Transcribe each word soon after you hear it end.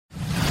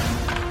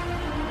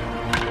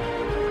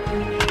Way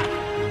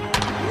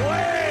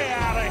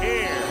out of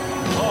here.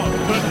 Oh,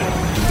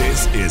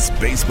 goodness. This is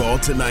Baseball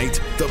Tonight,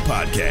 the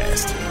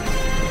podcast.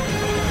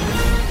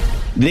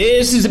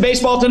 This is the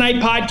Baseball Tonight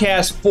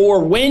podcast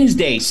for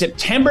Wednesday,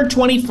 September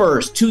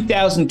 21st,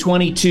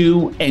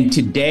 2022, and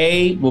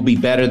today will be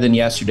better than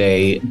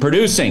yesterday.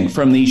 Producing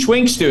from the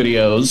Schwenk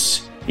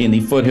Studios in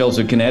the foothills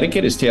of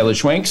Connecticut is Taylor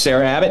Schwenk.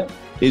 Sarah Abbott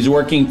is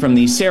working from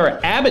the Sarah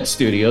Abbott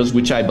Studios,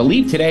 which I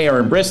believe today are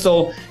in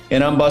Bristol,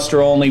 and I'm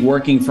Buster Olney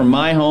working from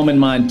my home in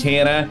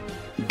Montana.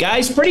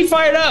 Guys, pretty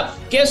fired up.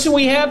 Guess who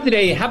we have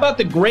today? How about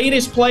the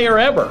greatest player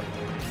ever?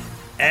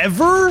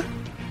 Ever,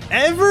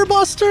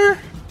 Buster?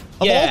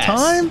 Of yes. All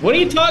time? What are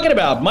you talking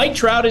about? Mike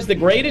Trout is the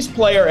greatest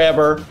player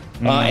ever,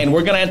 and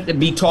we're going to have to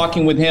be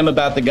talking with him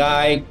about the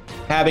guy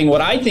having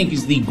what I think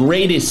is the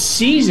greatest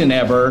season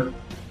ever,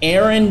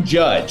 Aaron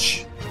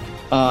Judge.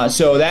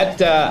 So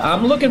that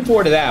I'm looking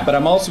forward to that, but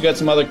I'm also got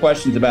some other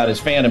questions about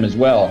his fandom as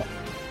well.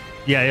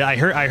 Yeah, I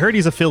heard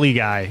he's a Philly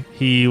guy.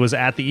 He was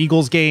at the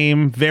Eagles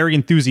game, very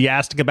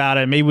enthusiastic about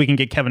it. Maybe we can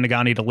get Kevin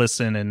Nagani to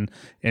listen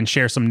and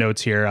share some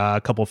notes here,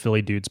 a couple of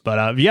Philly dudes.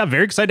 But yeah,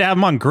 very excited to have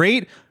him on.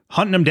 Great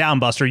hunting him down,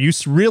 Buster. You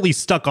really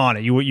stuck on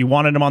it. You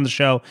wanted him on the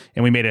show,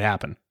 and we made it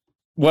happen.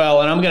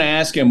 Well, and I'm going to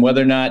ask him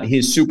whether or not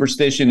his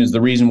superstition is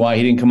the reason why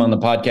he didn't come on the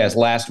podcast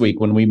last week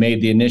when we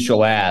made the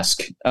initial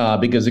ask,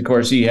 because of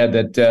course he had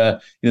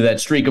that that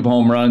streak of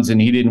home runs,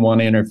 and he didn't want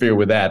to interfere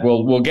with that.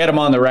 We'll get him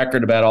on the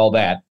record about all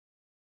that.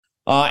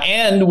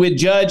 And with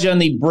Judge on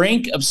the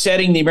brink of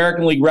setting the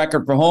American League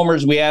record for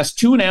homers, we asked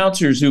two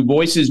announcers whose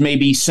voices may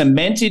be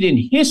cemented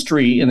in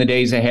history in the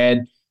days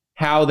ahead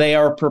how they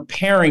are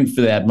preparing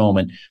for that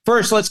moment.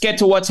 First, let's get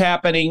to what's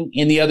happening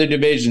in the other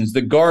divisions.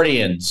 The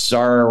Guardians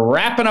are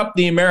wrapping up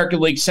the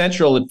American League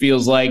Central, it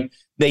feels like.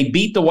 They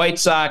beat the White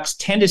Sox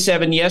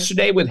 10-7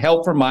 yesterday with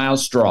help from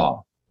Miles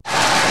Straw.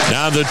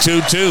 Now the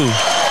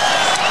 2-2.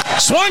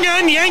 Swung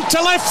on, yanked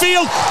to left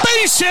field.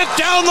 Base hit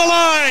down the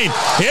line.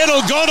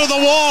 It'll go to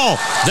the wall.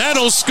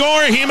 That'll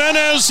score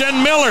Jimenez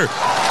and Miller.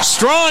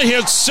 Straw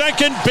hits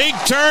second. Big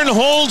turn,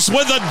 holds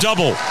with a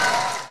double.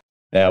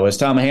 That was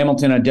Tom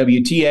Hamilton on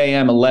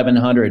WTAM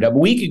 1100. A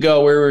week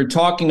ago, we were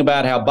talking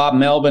about how Bob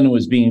Melvin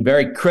was being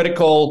very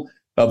critical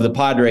of the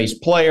Padres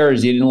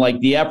players. He didn't like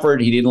the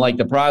effort. He didn't like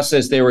the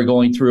process they were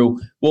going through.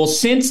 Well,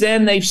 since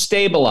then, they've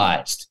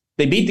stabilized.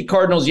 They beat the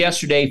Cardinals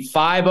yesterday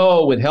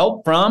 5-0 with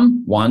help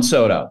from Juan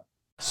Soto.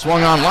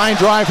 Swung on, line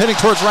drive, heading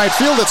towards right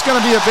field. It's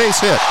going to be a base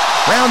hit.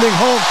 Rounding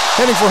home,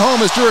 heading for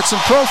home is Jurickson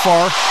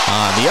Profar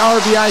on the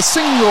RBI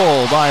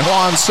single by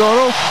Juan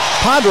Soto.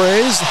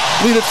 Padres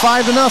lead it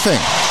 5-0.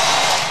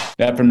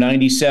 That from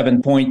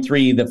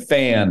 97.3, The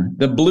Fan.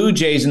 The Blue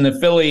Jays and the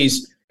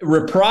Phillies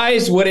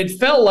reprised what it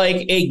felt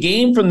like a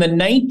game from the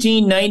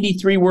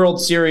 1993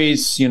 World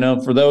Series. You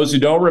know, for those who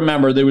don't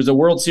remember, there was a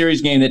World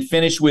Series game that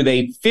finished with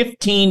a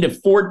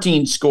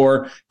 15-14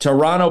 score,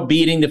 Toronto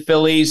beating the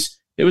Phillies.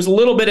 There was a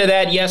little bit of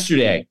that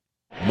yesterday.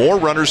 More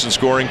runners in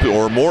scoring,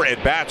 or more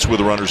at-bats with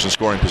the runners in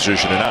scoring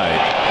position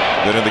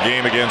tonight than in the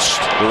game against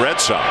the Red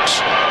Sox.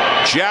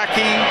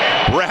 Jackie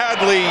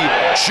Bradley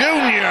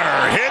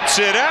Jr. hits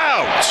it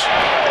out.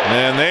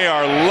 And they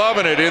are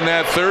loving it in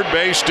that third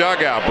base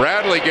dugout.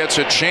 Bradley gets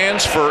a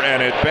chance for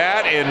an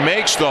at-bat and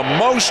makes the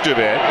most of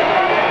it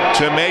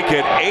to make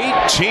it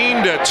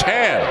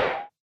 18-10.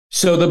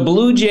 So the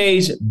Blue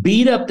Jays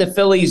beat up the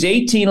Phillies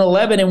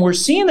 18-11, and we're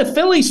seeing the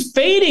Phillies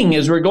fading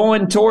as we're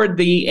going toward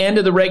the end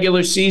of the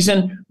regular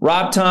season.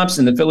 Rob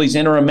Thompson, the Phillies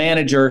interim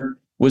manager,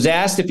 was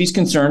asked if he's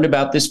concerned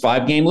about this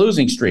 5-game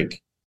losing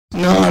streak.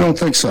 No, I don't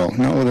think so.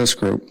 Not with this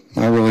group.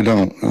 I really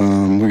don't.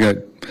 We got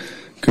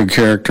good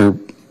character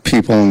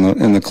people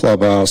in the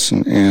clubhouse,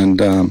 and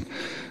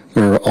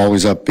they're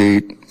always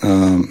upbeat.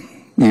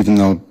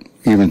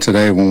 Even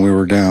today when we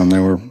were down, they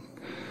were,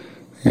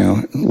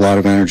 a lot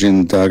of energy in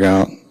the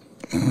dugout,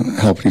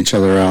 helping each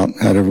other out.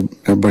 Had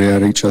everybody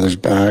had each other's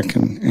back,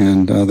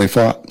 and they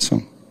fought.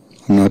 So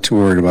I'm not too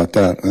worried about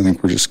that. I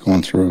think we're just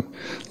going through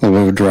a little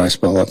bit of a dry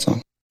spell. That's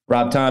all.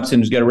 Rob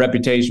Thompson has got a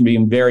reputation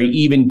being very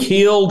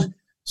even-keeled.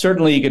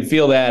 Certainly you could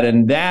feel that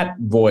in that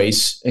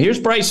voice. Here's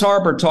Bryce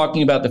Harper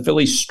talking about the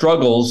Phillies'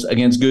 struggles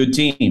against good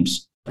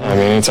teams. I mean,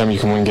 anytime you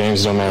can win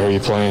games, it don't matter who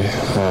you play,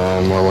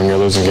 or when you're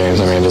losing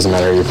games. I mean, it doesn't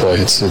matter who you play.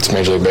 It's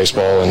Major League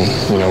Baseball, and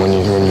when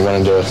you run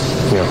into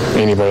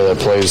anybody that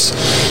plays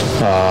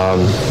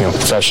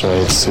professionally,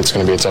 it's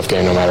going to be a tough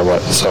game no matter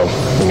what. So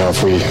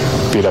if we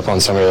beat up on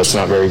somebody that's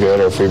not very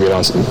good, or if we beat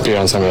on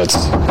somebody that's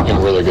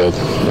really good,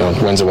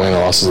 win's a win, a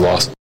loss is a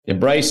loss. And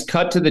Bryce,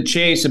 cut to the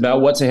chase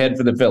about what's ahead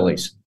for the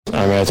Phillies.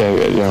 I mean, I think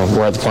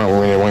we're at the point where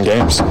we need to win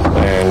games,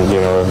 and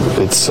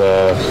it's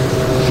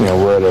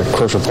we're at a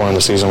crucial point in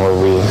the season where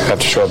we have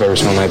to show up every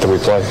single night that we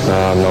play,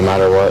 no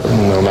matter what,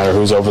 no matter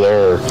who's over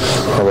there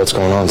or what's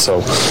going on. So,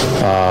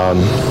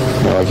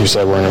 like you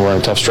said, we're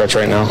in a tough stretch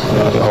right now.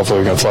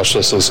 Hopefully, we can flush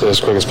this as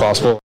quick as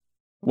possible.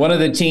 One of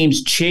the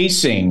teams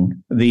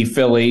chasing the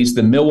Phillies,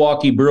 the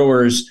Milwaukee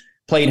Brewers,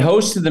 played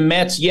host to the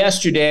Mets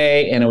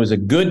yesterday, and it was a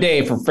good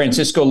day for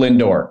Francisco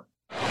Lindor.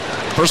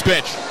 First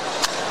pitch.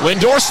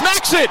 Lindor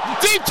smacks it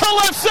deep to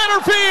left center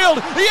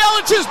field.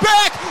 Yelich is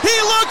back. He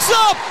looks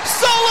up.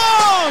 So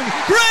long.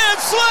 Grand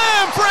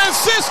slam,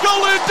 Francisco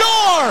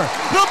Lindor.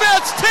 The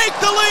Mets take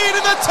the lead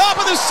in the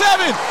top of the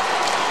seventh.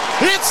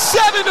 It's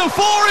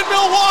 7-4 in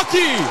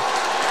Milwaukee.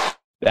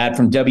 That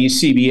from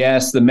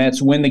WCBS. The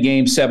Mets win the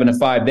game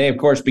 7-5. They, of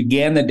course,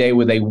 began the day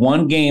with a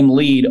one-game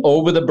lead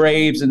over the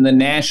Braves in the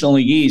National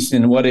League East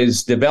in what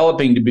is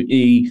developing to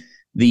be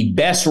the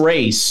best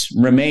race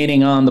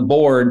remaining on the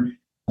board.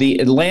 The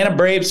Atlanta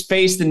Braves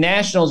faced the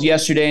Nationals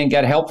yesterday and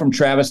got help from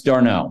Travis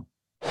d'Arnaud.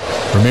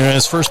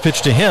 Ramirez's first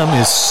pitch to him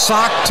is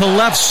socked to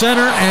left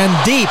center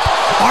and deep.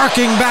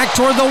 Arcing back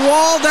toward the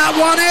wall. That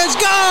one is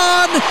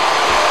gone.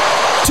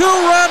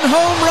 2-run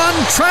home run,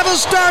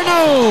 Travis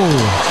d'Arnaud.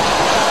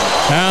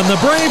 And the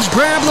Braves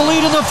grab the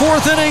lead in the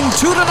fourth inning,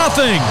 2-0.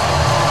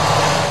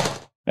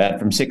 That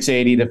from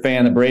 680, The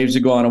Fan. The Braves are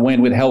going to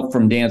win with help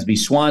from Dansby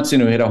Swanson,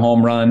 who hit a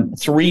home run,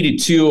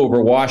 3-2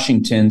 over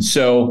Washington.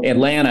 So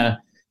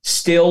Atlanta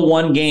still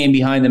one game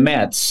behind the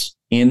Mets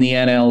in the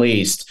NL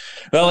East.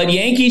 Well, at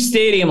Yankee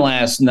Stadium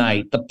last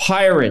night, the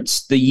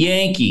Pirates, the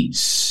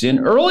Yankees. And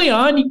early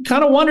on, you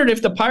kind of wondered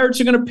if the Pirates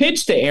are going to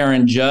pitch to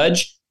Aaron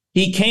Judge.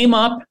 He came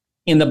up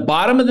in the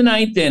bottom of the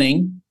ninth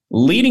inning,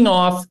 leading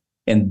off,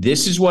 and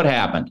this is what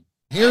happened.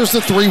 Here's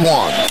the 3-1.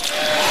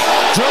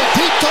 Drill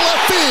deep to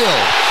left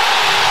field.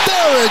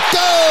 There it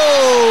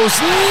goes.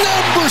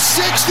 Number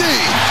 60.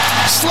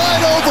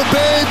 Slide over,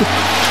 babe.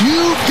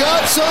 You've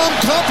got some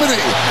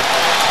company.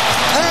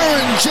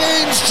 Aaron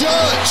James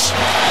Judge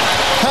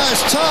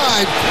has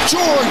tied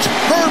George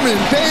Herman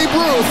Babe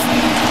Ruth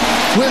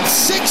with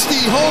 60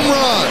 home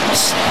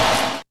runs.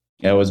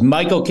 It was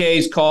Michael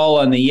Kay's call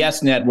on the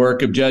Yes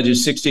Network of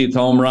Judge's 60th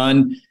home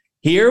run.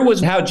 Here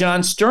was how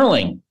John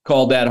Sterling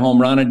called that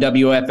home run at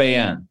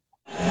WFAN.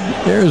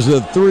 Here's the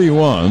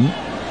 3-1.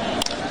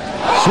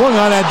 Swung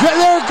on that.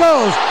 There it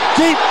goes.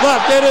 Deep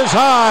left. It is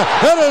high.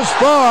 It is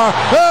far.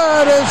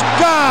 It is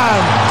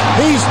gone.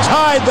 He's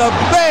tied the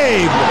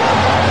Babe.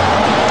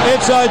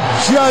 It's a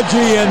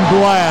Judgian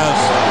blast.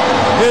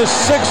 His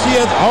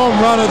 60th home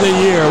run of the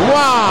year.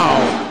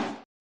 Wow.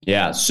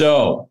 Yeah,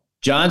 so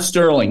John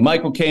Sterling,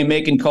 Michael Kay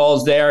making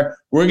calls there.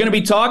 We're going to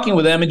be talking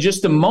with them in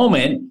just a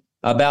moment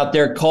about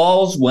their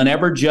calls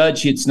whenever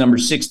Judge hits number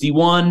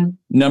 61,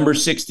 number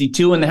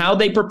 62, and how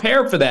they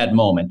prepare for that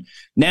moment.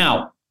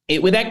 Now,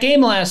 with that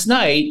game last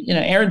night,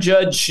 Aaron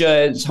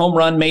Judge's home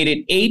run made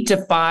it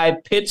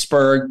 8-5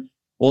 Pittsburgh.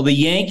 Well, the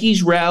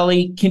Yankees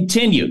rally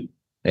continued.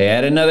 They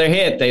had another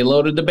hit. They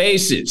loaded the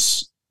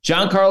bases.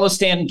 Giancarlo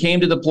Stanton came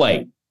to the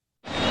plate.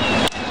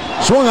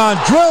 Swung on,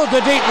 drilled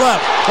to deep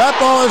left. That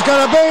ball is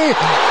going to be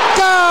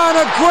gone.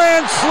 A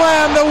grand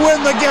slam to win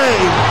the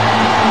game.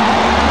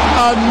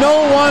 A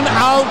no one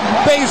out,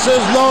 bases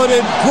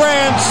loaded,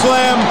 grand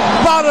slam,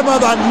 bottom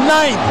of the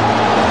ninth.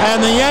 And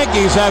the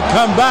Yankees have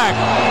come back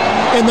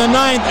in the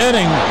ninth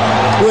inning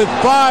with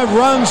 5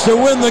 runs to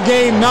win the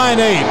game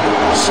 9-8.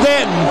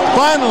 Stanton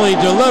finally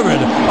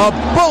delivered a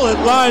bullet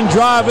line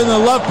drive in the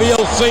left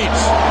field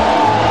seats.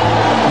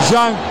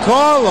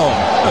 Giancarlo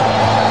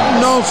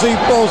non si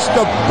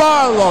posta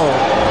parlo.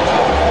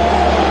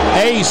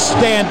 A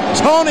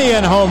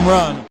Stantonian home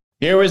run.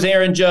 Here was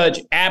Aaron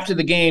Judge after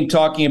the game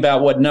talking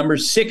about what number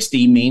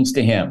 60 means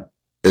to him.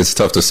 It's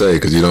tough to say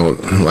because you don't,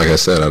 like I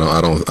said,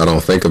 I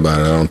don't think about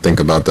it. I don't think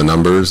about the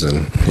numbers,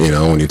 and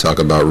when you talk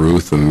about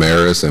Ruth and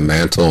Maris and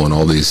Mantle and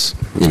all these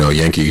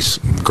Yankees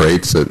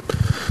greats that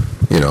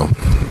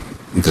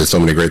there's so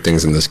many great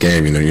things in this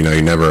game. You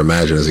never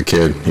imagine as a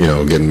kid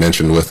getting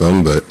mentioned with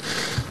them, but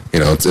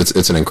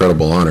it's an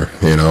incredible honor.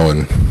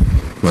 And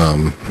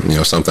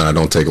something I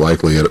don't take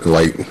lightly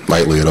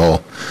at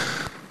all.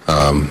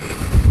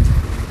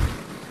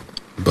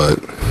 But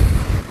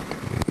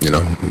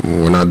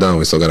we're not done.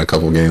 We still got a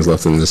couple games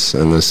left in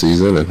this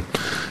season,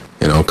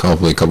 and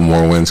hopefully a couple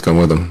more wins come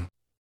with them.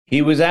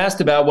 He was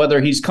asked about whether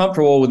he's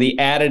comfortable with the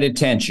added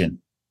attention.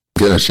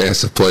 Get a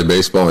chance to play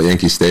baseball at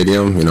Yankee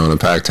Stadium, in a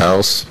packed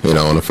house,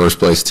 on a first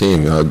place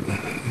team.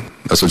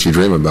 That's what you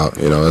dream about.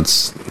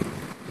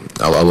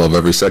 I love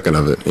every second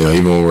of it.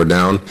 Even when we're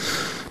down,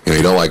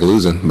 you don't like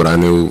losing, but I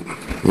knew,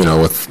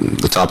 with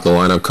the top of the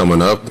lineup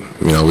coming up,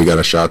 we got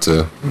a shot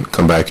to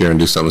come back here and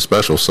do something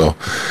special. So,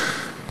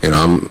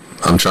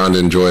 I'm trying to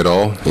enjoy it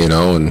all,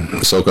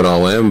 and soak it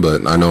all in,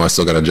 but I know I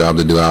still got a job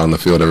to do out on the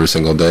field every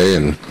single day,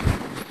 and,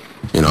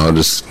 I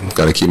just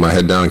got to keep my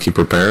head down and keep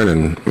preparing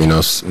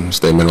and,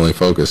 stay mentally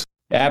focused.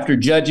 After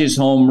Judge's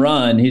home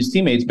run, his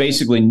teammates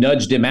basically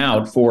nudged him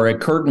out for a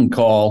curtain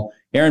call.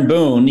 Aaron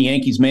Boone, the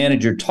Yankees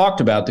manager,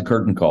 talked about the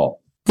curtain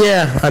call.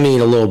 Yeah, a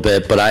little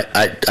bit, but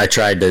I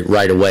tried to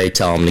right away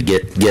tell him to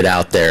get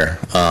out there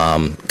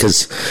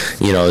because,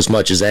 as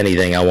much as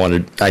anything,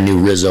 I knew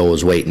Rizzo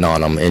was waiting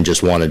on him and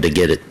just wanted to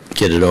get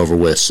it over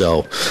with.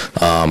 So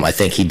I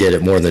think he did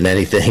it more than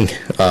anything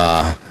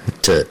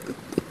to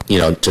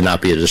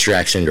not be a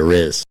distraction to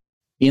Riz.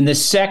 In the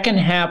second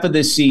half of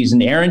the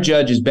season, Aaron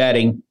Judge is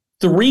batting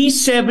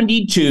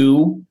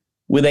 .372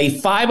 with a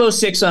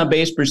 .506 on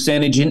base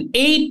percentage and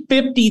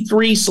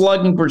 .853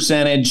 slugging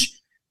percentage.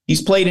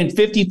 He's played in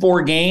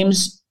 54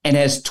 games and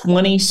has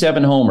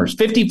 27 homers.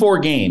 54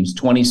 games,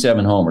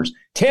 27 homers.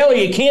 Taylor,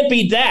 you can't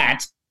beat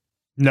that.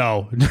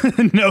 No,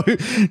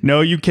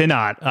 no, you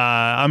cannot.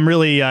 I'm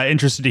really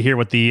interested to hear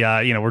what the,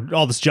 we're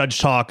all this Judge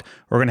talk.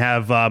 We're going to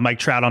have Mike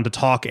Trout on to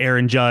talk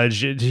Aaron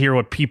Judge, to hear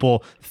what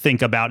people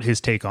think about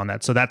his take on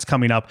that. So that's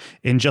coming up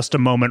in just a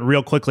moment.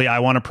 Real quickly, I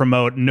want to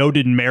promote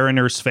noted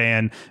Mariners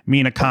fan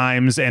Mina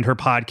Kimes and her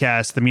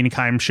podcast, The Mina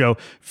Kimes Show,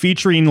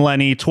 featuring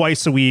Lenny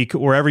twice a week,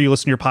 wherever you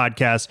listen to your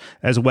podcast,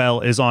 as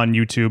well as on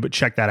YouTube.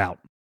 Check that out.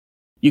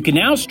 You can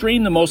now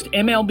stream the most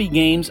MLB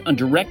games on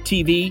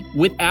DirecTV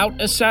without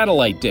a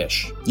satellite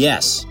dish.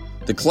 Yes,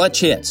 the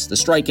clutch hits, the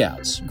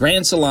strikeouts,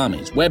 grand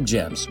salamis, web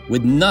gems,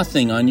 with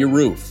nothing on your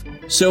roof.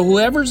 So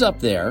whoever's up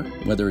there,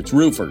 whether it's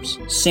roofers,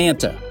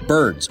 Santa,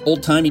 birds,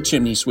 old-timey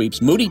chimney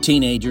sweeps, moody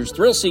teenagers,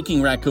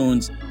 thrill-seeking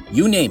raccoons,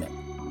 you name it,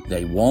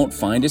 they won't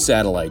find a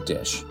satellite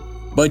dish.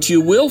 But you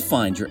will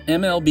find your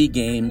MLB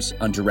games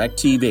on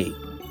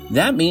DirecTV.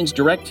 That means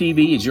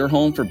DirecTV is your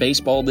home for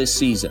baseball this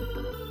season.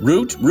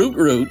 Root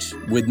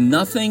with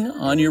nothing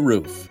on your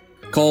roof.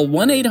 Call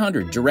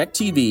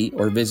 1-800-DIRECTV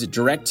or visit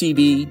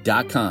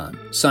directtv.com.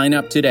 Sign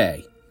up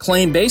today.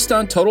 Claim based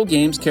on total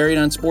games carried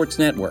on sports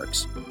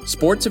networks.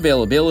 Sports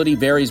availability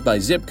varies by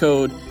zip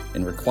code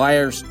and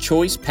requires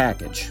choice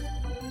package.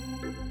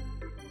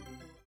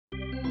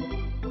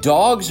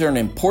 Dogs are an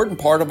important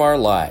part of our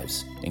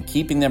lives, and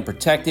keeping them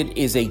protected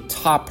is a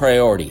top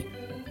priority,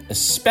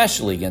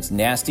 especially against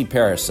nasty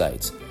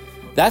parasites.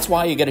 That's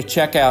why you got to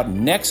check out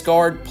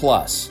NexGard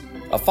Plus,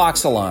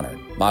 Afoxolaner,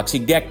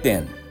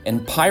 Moxidectin,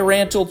 and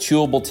Pyrantel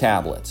chewable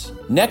tablets.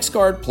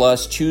 NexGard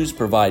Plus chews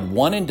provide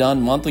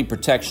one-and-done monthly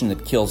protection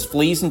that kills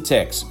fleas and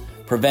ticks,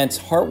 prevents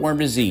heartworm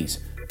disease.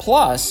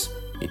 Plus,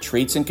 it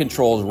treats and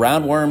controls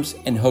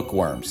roundworms and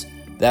hookworms.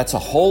 That's a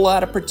whole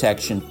lot of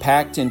protection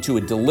packed into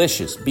a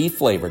delicious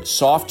beef-flavored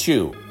soft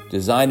chew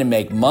designed to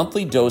make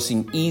monthly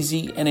dosing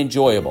easy and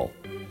enjoyable.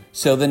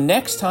 So the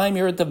next time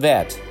you're at the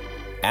vet,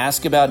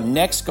 ask about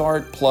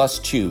NexGard Plus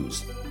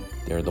Chews.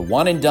 They're the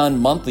one-and-done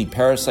monthly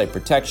parasite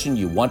protection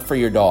you want for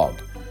your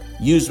dog.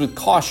 Used with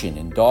caution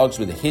in dogs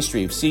with a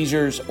history of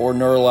seizures or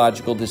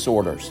neurological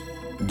disorders.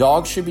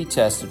 Dogs should be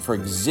tested for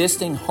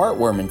existing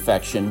heartworm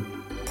infection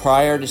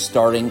prior to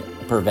starting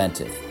a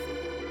preventive.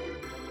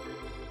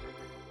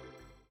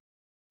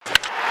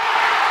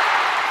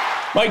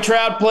 Mike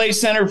Trout plays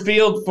center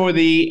field for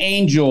the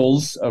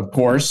Angels, of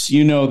course.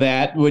 You know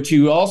that. What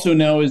you also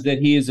know is that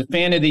he is a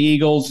fan of the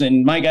Eagles.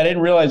 And, Mike, I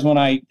didn't realize when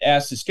I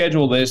asked to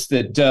schedule this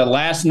that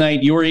last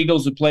night your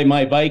Eagles would play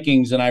my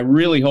Vikings, and I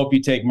really hope you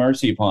take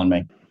mercy upon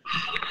me.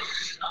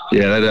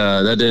 Yeah,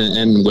 that didn't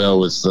end well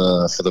with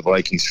for the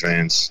Vikings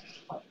fans.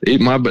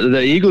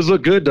 The Eagles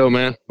look good, though,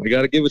 man. We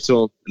got to give it to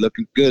them.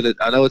 Looking good.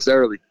 I know it's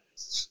early.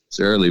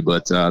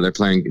 But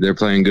they're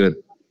playing good.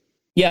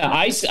 Yeah,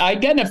 I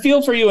get a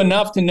feel for you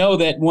enough to know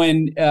that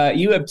when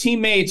you have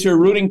teammates who are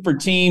rooting for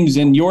teams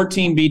and your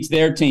team beats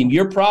their team,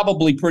 you're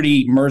probably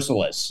pretty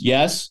merciless,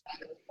 yes?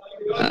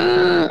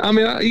 I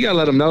mean, you got to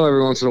let them know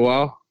every once in a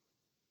while.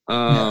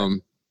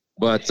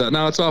 But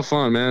no, it's all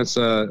fun, man. It's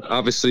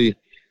obviously,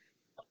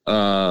 we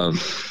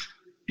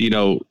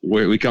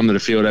come to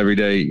the field every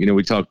day.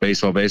 We talk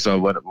baseball, but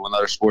when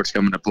other sports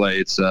come into play,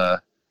 it's,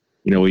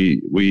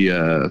 we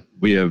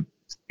have,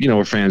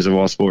 we're fans of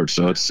all sports,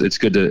 so it's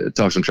good to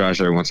talk some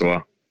trash every once in a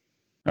while.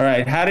 All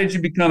right. How did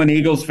you become an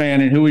Eagles fan,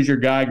 and who was your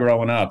guy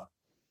growing up?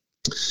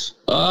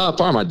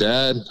 Probably my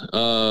dad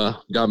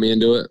got me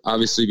into it.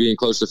 Obviously, being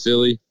close to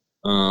Philly,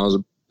 I was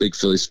a big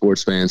Philly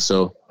sports fan,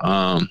 so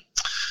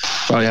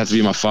probably have to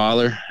be my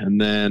father. And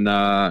then,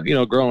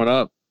 growing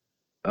up,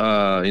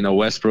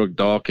 Westbrook,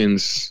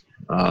 Dawkins,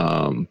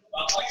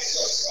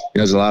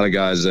 there's a lot of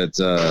guys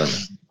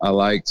that I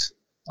liked,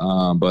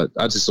 but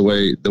that's just the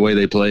way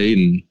they played,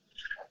 and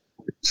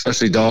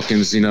especially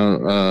Dawkins, playing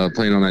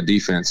on that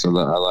defense. So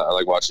I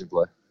like watching him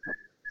play.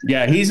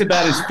 Yeah, he's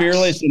about as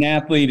fearless an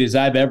athlete as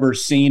I've ever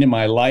seen in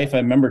my life. I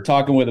remember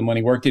talking with him when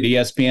he worked at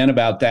ESPN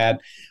about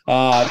that.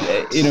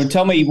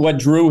 Tell me what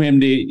drew him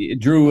to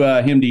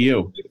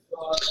you.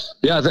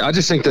 Yeah, I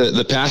just think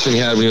the passion he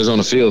had when he was on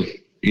the field.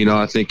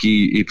 I think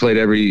he played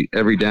every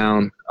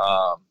down,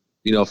 full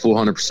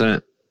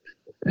 100%.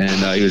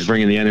 And he was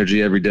bringing the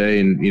energy every day,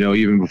 and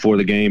even before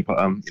the game,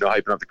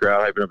 hyping up the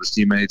crowd, hyping up his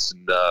teammates,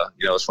 and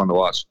it was fun to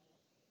watch.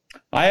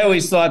 I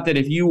always thought that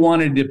if you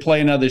wanted to play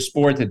another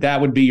sport,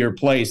 that would be your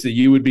place, that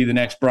you would be the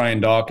next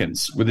Brian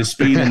Dawkins with the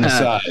speed and the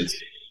size.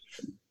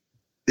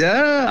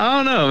 Yeah, I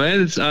don't know,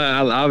 man. I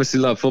obviously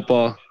love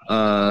football.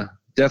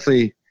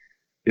 Definitely,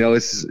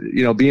 it's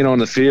being on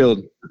the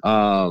field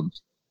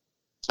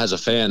as a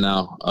fan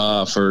now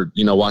for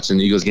watching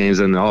the Eagles games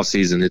in the off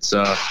season. It's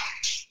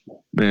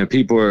man,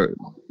 people are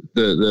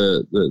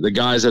the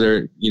guys that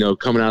are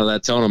coming out of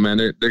that tunnel, man.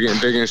 They're getting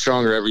bigger and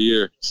stronger every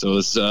year. So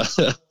it's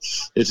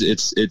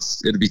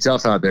it'll be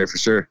tough out there for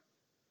sure.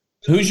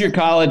 Who's your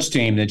college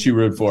team that you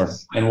root for,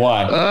 and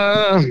why?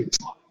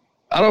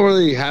 I don't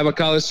really have a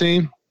college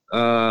team.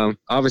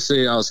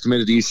 Obviously, I was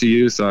committed to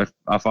ECU, so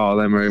I follow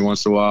them every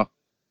once in a while.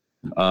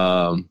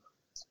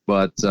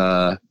 But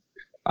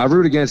I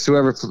root against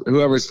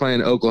whoever's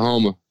playing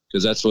Oklahoma,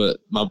 because that's what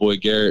my boy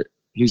Garrett,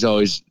 he's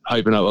always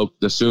hyping up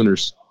the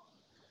Sooners.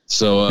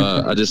 So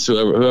I just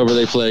whoever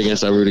they play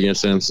against, I root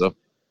against them. So.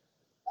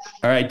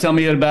 All right, tell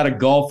me about a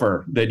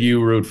golfer that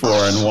you root for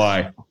and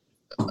why.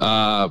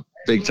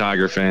 Big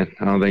Tiger fan.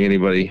 I don't think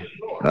anybody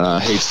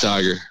hates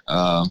Tiger.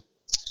 I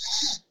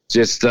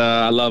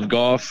love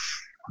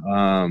golf.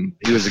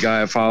 He was the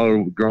guy I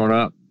followed growing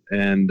up,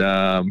 and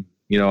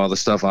all the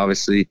stuff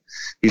obviously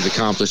he's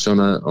accomplished on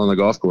the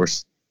golf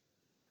course.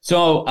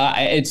 So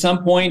at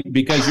some point,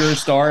 because you're a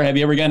star, have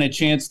you ever gotten a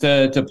chance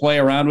to play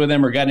around with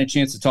him or gotten a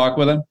chance to talk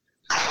with him?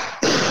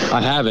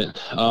 I haven't.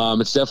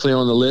 It's definitely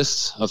on the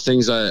list of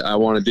things I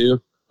want to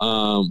do.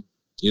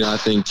 I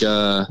think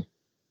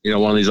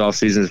one of these off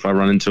seasons, if I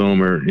run into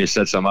him or you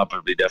set something up,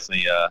 it'd be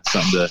definitely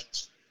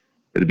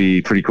it'd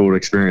be pretty cool to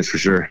experience for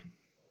sure.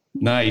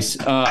 Nice.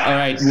 All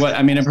right.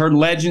 I've heard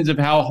legends of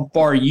how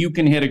far you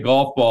can hit a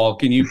golf ball.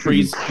 Can you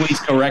please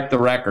correct the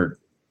record?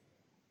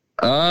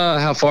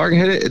 How far I can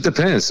hit it? It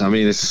depends. I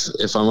mean,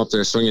 if I'm up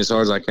there swinging as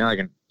hard as I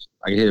can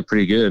hit it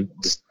pretty good.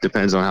 Just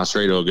depends on how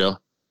straight it'll go.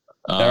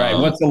 All right.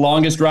 What's the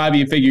longest drive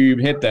you figure you've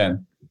hit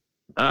then?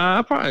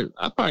 I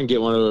probably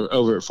get one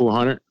over at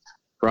 400.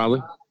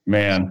 Probably.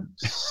 Man.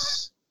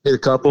 Hit a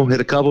couple.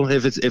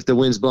 If the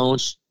wind's blowing,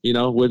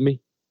 with me.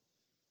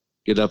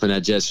 Get up in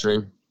that jet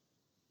stream.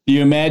 Do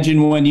you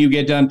imagine when you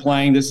get done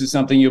playing, this is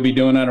something you'll be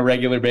doing on a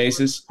regular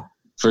basis?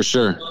 For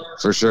sure.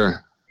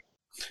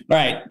 All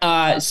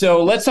right.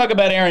 So let's talk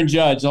about Aaron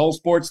Judge. The whole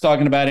sport's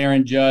talking about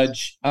Aaron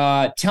Judge.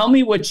 Tell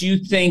me what you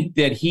think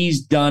that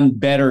he's done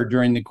better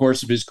during the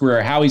course of his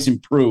career, how he's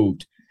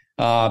improved.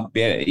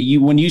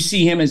 When you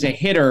see him as a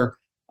hitter,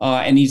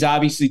 and he's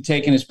obviously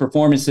taken his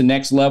performance to the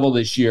next level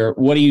this year,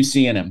 what do you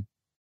see in him?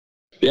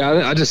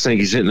 Yeah, I just think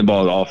he's hitting the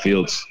ball at all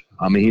fields.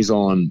 I mean, he's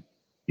on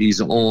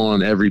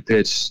every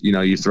pitch,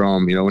 you throw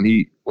him. When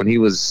he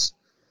was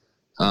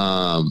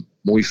when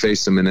we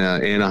faced him in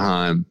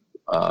Anaheim,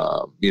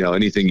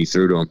 anything you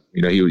threw to him,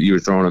 you were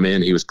throwing him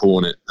in, he was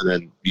pulling it, and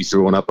then you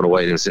threw one up and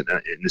away, and it was sitting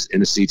in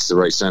the seats to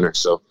right center.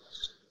 So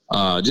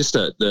just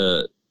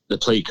the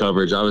plate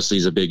coverage, obviously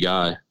he's a big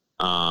guy,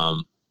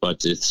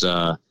 but it's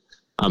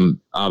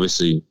I'm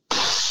obviously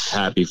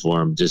happy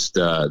for him, just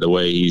the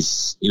way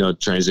he's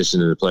transitioned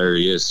to the player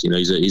he is.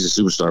 He's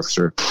a superstar for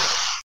sure.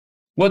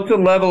 What's the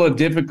level of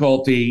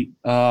difficulty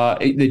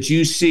that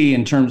you see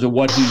in terms of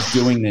what he's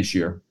doing this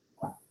year?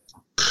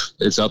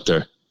 It's up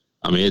there.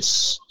 I mean,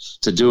 it's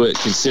to do it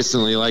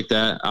consistently like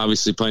that.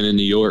 Obviously, playing in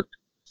New York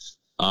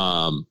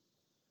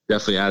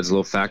definitely adds a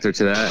little factor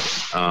to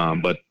that.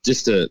 But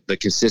just the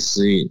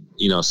consistency,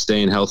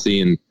 staying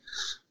healthy and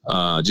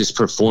just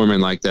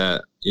performing like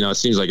that. It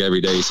seems like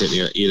every day he's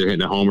either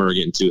hitting a homer or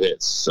getting 2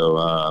 hits.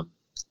 So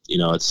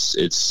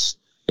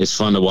it's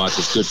fun to watch.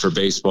 It's good for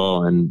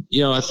baseball, and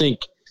I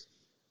think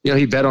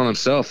he bet on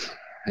himself,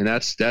 and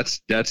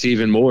that's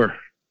even more.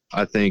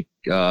 I think.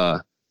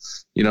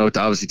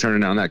 Obviously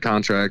turning down that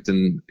contract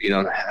and,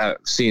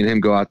 seeing him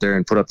go out there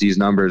and put up these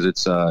numbers,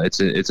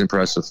 it's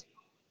impressive.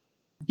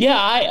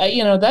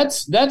 Yeah,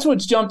 that's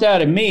what's jumped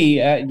out at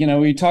me.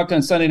 We talked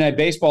on Sunday Night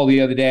Baseball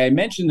the other day. I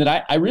mentioned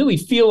that I really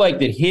feel like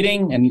that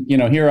hitting, and,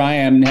 here I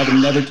am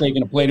having never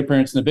taken a plate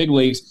appearance in the big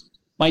leagues.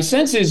 My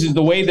sense is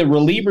the way the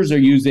relievers are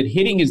used, that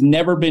hitting has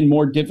never been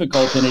more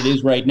difficult than it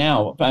is right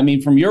now. I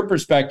mean, from your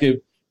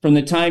perspective, from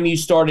the time you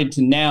started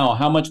to now,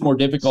 how much more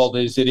difficult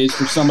is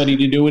for somebody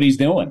to do what he's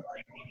doing?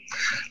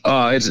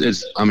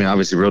 It's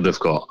obviously real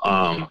difficult.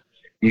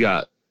 You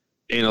got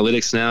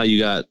analytics now. You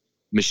got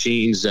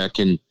machines that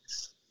can,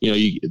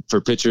 for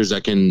pitchers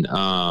that can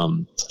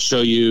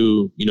show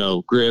you,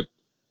 grip,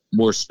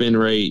 more spin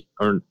rate,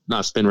 or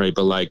not spin rate,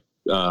 but like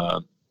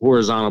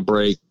horizontal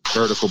break,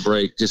 vertical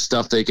break, just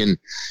stuff they can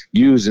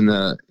use in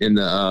their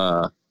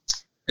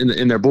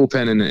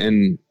bullpen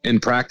and in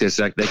practice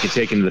that they can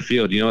take into the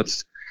field.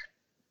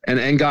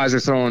 And guys are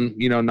throwing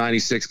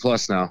 96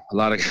 plus now. A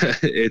lot of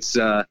it's.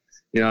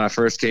 When I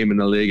first came in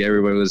the league,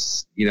 everybody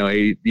was,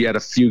 80, you had a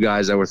few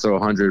guys that would throw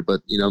 100,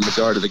 but,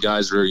 majority of the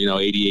guys were,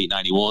 88,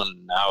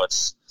 91. Now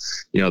it's,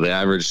 the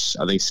average,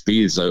 I think,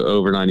 speed is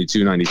over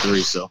 92, 93.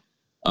 So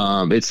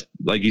it's,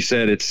 like you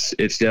said, it's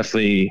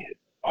definitely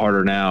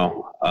harder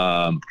now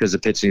because the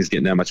pitching is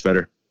getting that much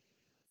better.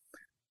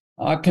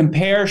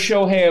 Compare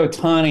Shohei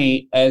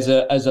Ohtani as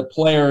a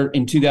player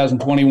in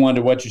 2021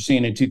 to what you're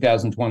seeing in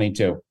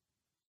 2022.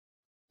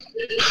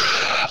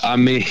 I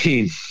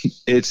mean,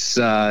 it's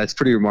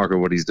pretty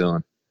remarkable what he's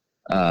doing.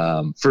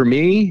 For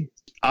me,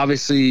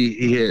 obviously,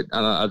 he hit.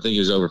 I think he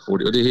was over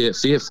 40. Or did he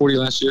hit 40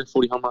 last year?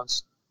 40 home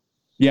runs.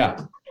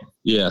 Yeah.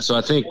 So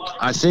I think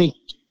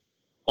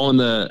on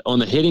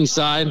the hitting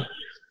side,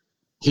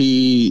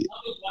 he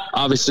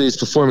obviously is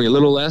performing a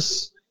little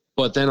less.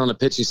 But then on the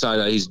pitching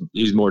side,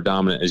 he's more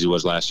dominant as he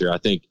was last year. I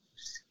think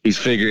he's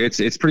figured.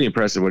 It's pretty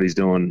impressive what he's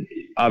doing.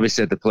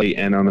 Obviously at the plate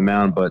and on the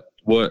mound, but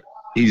what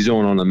he's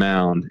doing on the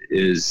mound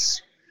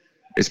is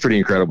pretty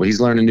incredible. He's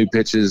learning new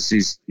pitches.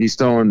 He's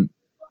throwing,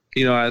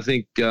 I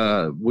think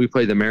we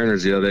played the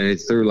Mariners the other day, and he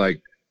threw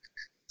like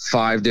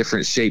 5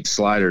 different shaped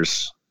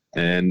sliders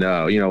And,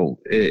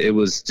 it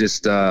was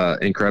just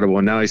incredible.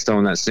 And now he's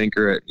throwing that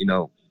sinker at,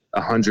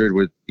 100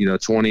 with,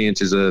 20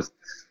 inches of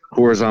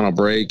horizontal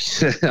break.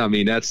 I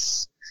mean,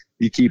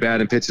 you keep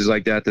adding pitches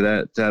like that to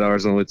that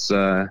Arsenal, it's he's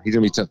going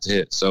to be tough to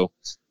hit. So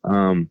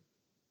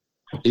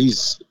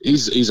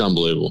he's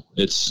unbelievable.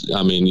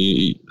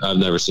 I've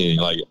never seen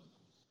anything like it.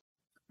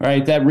 All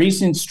right, that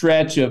recent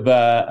stretch of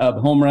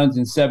home runs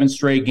in 7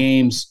 straight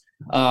games,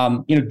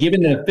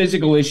 given the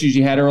physical issues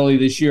you had early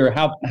this year,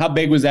 how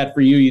big was that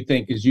for you, you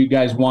think, as you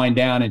guys wind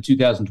down in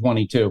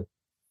 2022?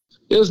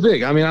 It was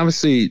big. I mean,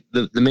 obviously,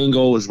 the main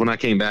goal was when I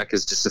came back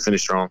is just to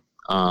finish strong.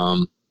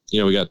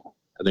 We got,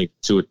 I think,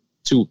 two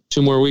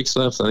more weeks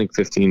left. I think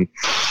 15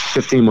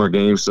 more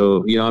games.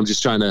 So, I'm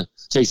just trying to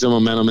take some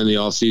momentum in the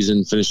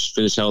offseason,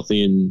 finish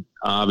healthy. And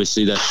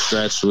obviously that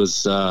stretch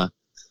was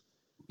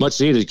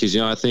much needed because,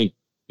 I think,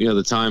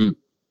 the time,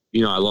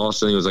 I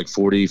lost, I think it was like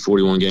 40,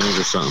 41 games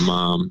or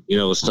something. It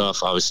was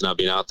tough, obviously not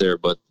being out there,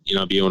 but,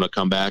 being able to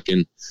come back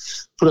and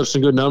put up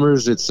some good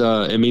numbers.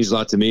 It means a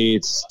lot to me.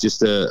 It's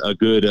just a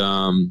good,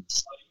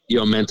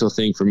 mental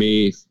thing for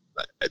me,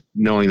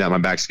 knowing that my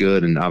back's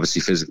good and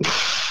obviously physically.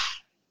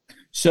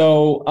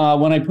 So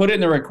when I put in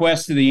the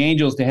request to the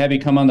Angels to have you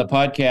come on the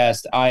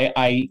podcast,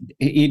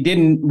 it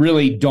didn't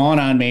really dawn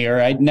on me, or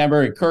it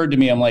never occurred to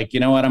me. I'm like, you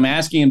know what? I'm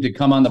asking him to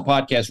come on the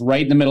podcast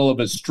right in the middle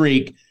of a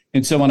streak.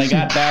 And so when I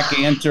got back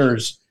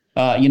answers,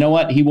 you know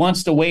what? He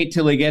wants to wait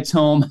till he gets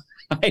home.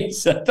 I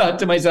thought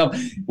to myself,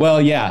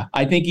 well, yeah,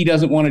 I think he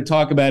doesn't want to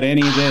talk about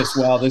any of this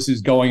while this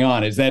is going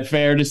on. Is that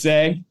fair to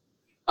say?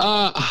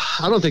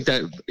 I don't think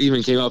that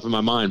even came up in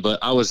my mind, but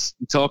I was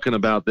talking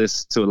about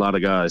this to a lot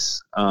of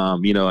guys.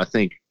 I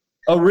think.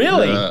 Oh,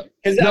 really? About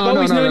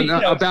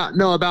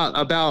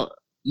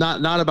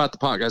not about the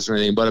podcast or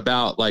anything, but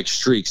about like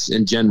streaks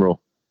in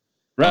general,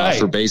 right?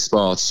 For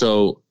baseball.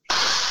 So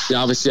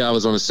obviously, I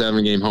was on a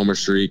 7-game homer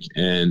streak,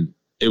 and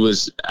it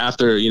was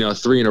after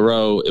 3 in a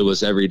row. It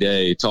was every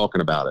day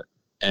talking about it,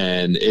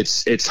 and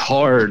it's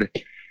hard,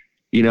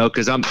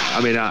 because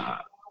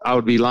I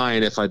would be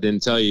lying if I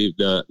didn't tell you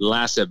the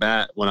last at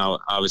bat when I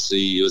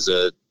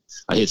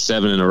hit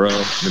 7 in a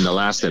row. And the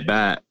last at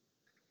bat,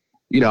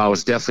 I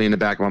was definitely in the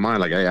back of my mind,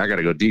 like, hey, I got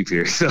to go deep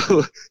here.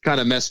 So kind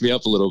of messed me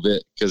up a little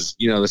bit because,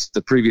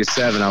 the previous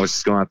 7, I was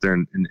just going out there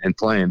and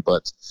playing.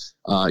 But,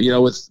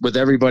 with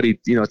everybody,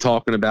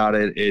 talking about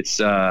it, it's,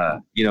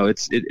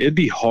 it'd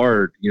be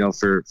hard,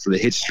 for the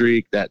hit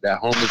streak, that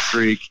homer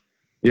streak,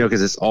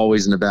 because it's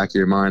always in the back of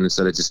your mind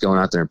instead of just going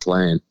out there and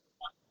playing.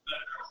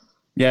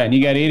 Yeah, and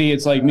you got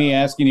idiots like me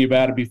asking you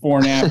about it before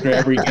and after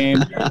every game.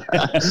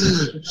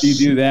 You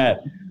do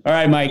that. All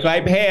right, Mike. I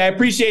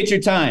appreciate your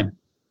time.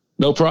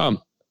 No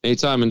problem.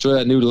 Anytime. Enjoy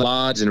that new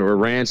lodge or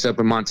ranch up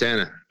in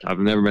Montana. I've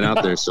never been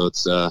out there, so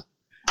it's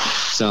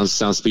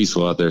sounds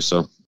peaceful out there.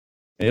 So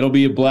it'll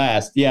be a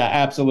blast. Yeah,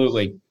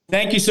 absolutely.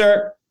 Thank you,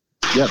 sir.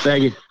 Yeah,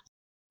 thank you.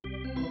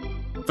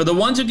 For the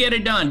ones who get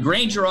it done,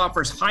 Grainger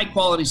offers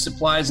high-quality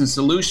supplies and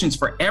solutions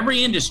for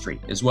every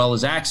industry, as well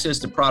as access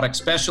to product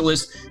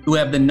specialists who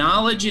have the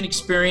knowledge and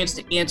experience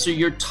to answer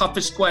your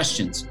toughest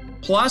questions.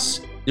 Plus,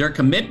 their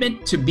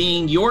commitment to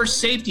being your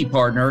safety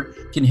partner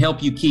can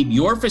help you keep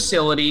your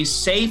facilities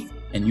safe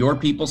and your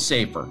people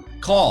safer.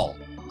 Call,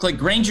 click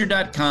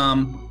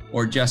Grainger.com,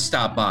 or just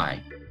stop by.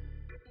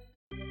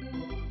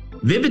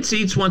 Vivid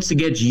Seats wants to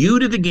get you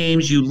to the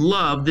games you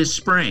love this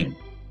spring.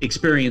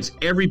 Experience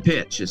every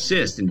pitch,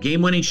 assist, and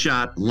game-winning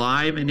shot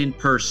live and in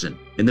person.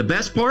 And the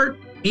best part?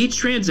 Each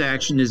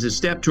transaction is a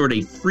step toward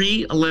a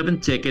free 11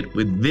 ticket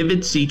with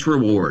Vivid Seats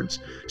rewards.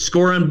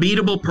 Score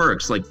unbeatable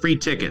perks like free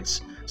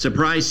tickets,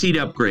 surprise seat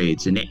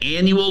upgrades, and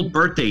annual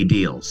birthday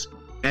deals.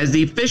 As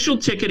the official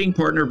ticketing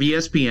partner of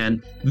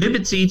ESPN,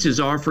 Vivid Seats is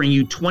offering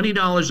you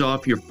 $20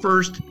 off your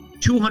first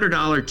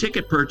 $200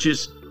 ticket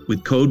purchase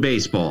with code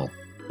BASEBALL.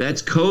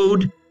 That's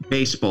code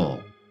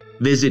BASEBALL.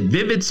 Visit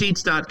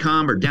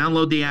vividseats.com or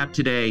download the app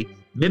today.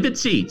 Vivid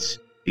Seats.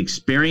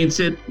 Experience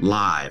it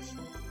live.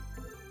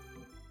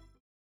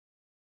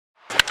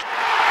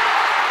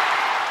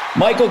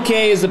 Michael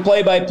Kay is the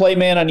play-by-play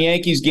man on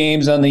Yankees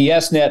games on the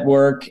Yes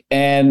Network.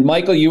 And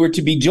Michael, you were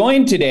to be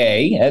joined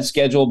today, as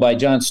scheduled by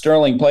John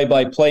Sterling,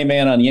 play-by-play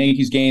man on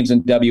Yankees games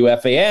and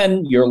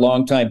WFAN, your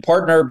longtime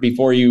partner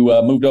before you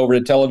moved over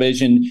to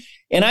television.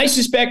 And I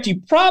suspect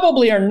you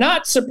probably are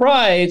not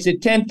surprised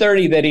at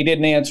 10:30 that he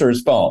didn't answer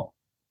his phone.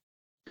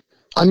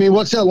 I mean,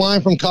 what's that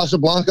line from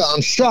Casablanca?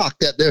 I'm shocked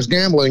that there's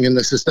gambling in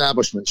this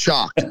establishment.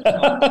 Shocked.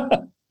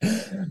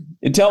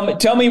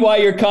 Tell me why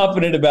you're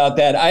confident about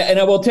that.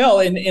 I will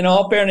tell, in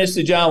all fairness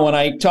to John, when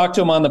I talked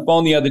to him on the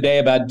phone the other day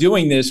about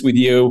doing this with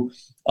you,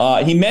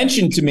 he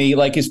mentioned to me,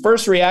 like, his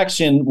first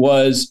reaction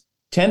was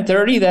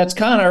 10:30. That's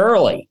kind of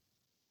early.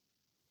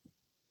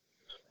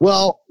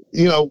 Well,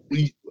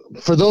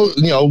 for those,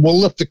 we'll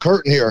lift the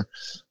curtain here.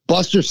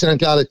 Buster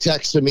sent out a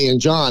text to me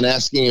and John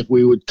asking if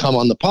we would come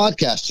on the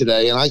podcast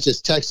today. And I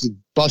just texted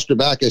Buster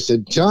back. I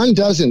said, John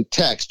doesn't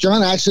text.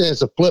 John actually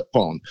has a flip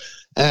phone.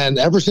 And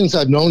ever since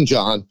I've known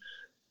John,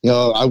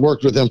 I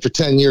worked with him for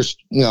 10 years,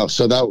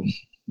 so that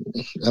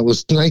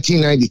was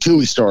 1992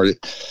 we started.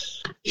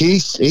 he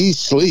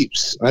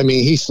sleeps. I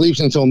mean, he sleeps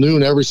until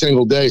noon every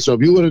single day. So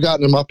if you would have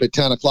gotten him up at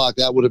 10 o'clock,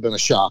 that would have been a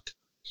shock.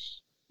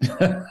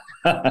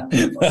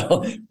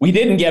 Well, we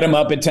didn't get him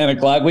up at 10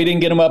 o'clock. We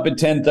didn't get him up at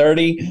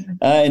 10:30.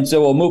 And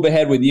so we'll move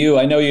ahead with you.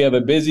 I know you have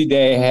a busy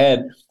day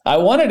ahead. I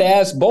wanted to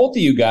ask both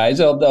of you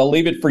guys, I'll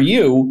leave it for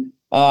you,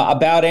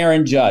 about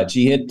Aaron Judge.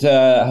 He hit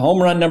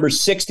home run number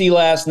 60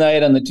 last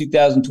night on the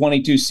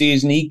 2022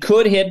 season. He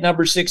could hit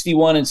number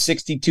 61 and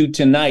 62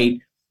 tonight.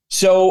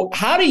 So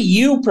how do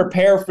you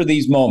prepare for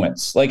these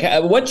moments? Like,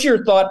 what's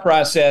your thought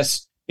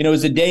process,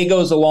 as the day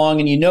goes along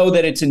and you know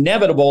that it's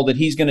inevitable that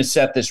he's going to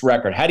set this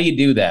record? How do you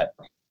do that?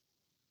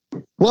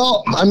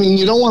 Well, I mean,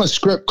 you don't want to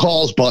script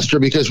calls, Buster,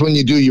 because when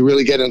you do, you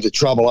really get into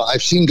trouble.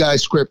 I've seen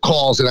guys script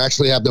calls and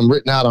actually have them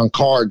written out on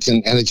cards,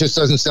 and it just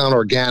doesn't sound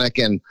organic,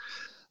 and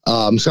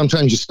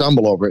sometimes you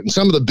stumble over it. And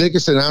some of the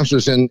biggest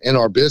announcers in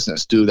our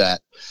business do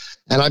that.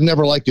 And I've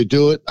never liked to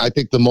do it. I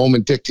think the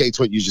moment dictates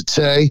what you should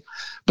say.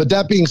 But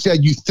that being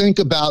said, you think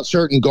about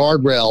certain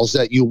guardrails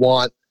that you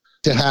want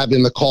to have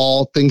in the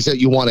call, things that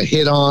you want to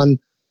hit on.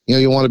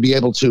 You want to be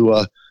able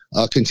to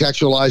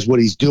contextualize what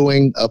he's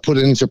doing, put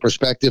it into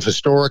perspective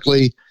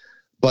historically.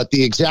 But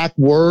the exact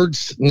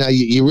words,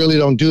 you really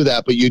don't do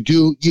that. But you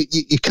do,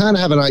 you kind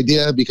of have an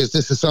idea, because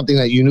this is something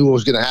that you knew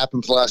was going to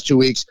happen for the last 2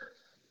 weeks.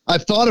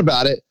 I've thought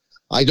about it.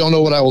 I don't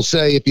know what I will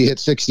say if he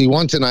hits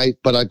 61 tonight,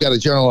 but I've got a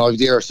general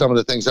idea of some of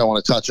the things I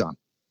want to touch on.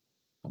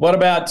 What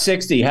about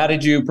 60? How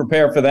did you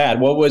prepare for that?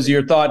 What was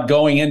your thought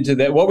going into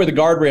that? What were the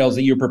guardrails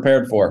that you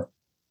prepared for?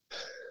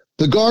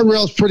 The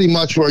guardrails pretty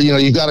much were,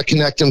 you got to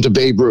connect him to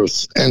Babe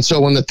Ruth. And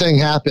so when the thing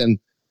happened,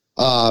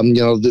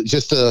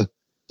 just the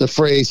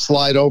phrase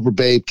 "slide over,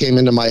 Babe" came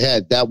into my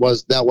head. That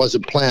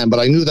wasn't planned, but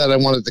I knew that I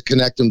wanted to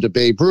connect him to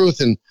Babe Ruth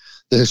and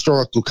the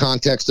historical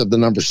context of the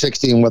number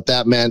 60 and what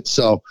that meant.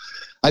 So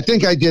I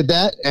think I did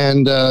that.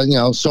 And,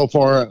 so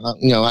far,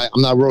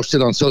 I'm not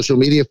roasted on social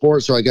media for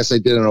it. So I guess I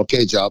did an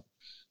okay job.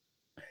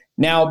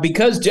 Now,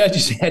 because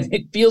Judge said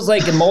it feels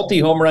like in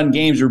multi-home run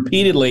games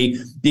repeatedly,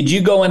 did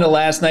you go into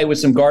last night with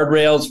some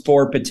guardrails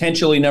for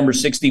potentially number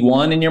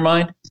 61 in your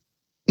mind?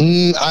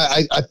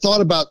 I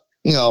thought about,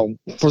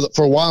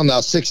 for a while now,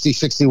 60,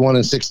 61,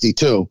 and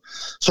 62.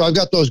 So I've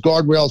got those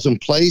guardrails in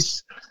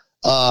place.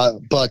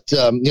 But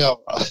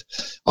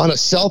on a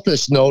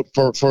selfish note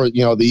for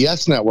the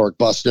Yes Network,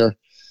 Buster,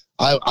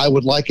 I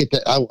would like it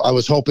to, I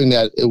was hoping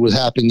that it would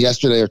happen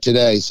yesterday or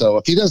today. So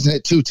if he doesn't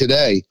hit 2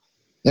 today,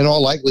 in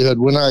all likelihood,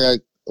 we're not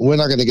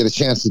going to get a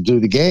chance to do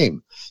the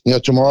game.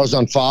 Tomorrow's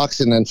on Fox,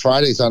 and then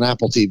Friday's on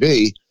Apple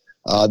TV.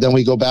 Then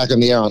we go back on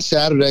the air on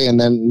Saturday, and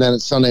then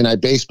it's Sunday Night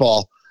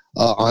Baseball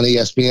on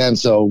ESPN.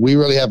 So we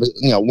really have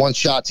one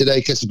shot today,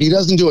 because if he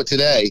doesn't do it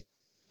today,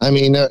 I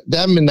mean, there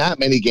haven't been that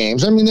many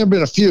games. I mean, there have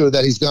been a few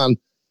that he's gone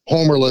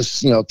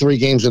homerless, 3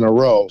 games in a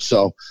row.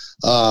 So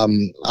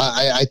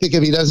I think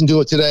if he doesn't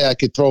do it today, I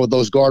could throw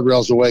those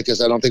guardrails away, because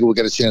I don't think we'll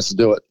get a chance to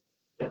do it.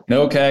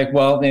 Okay,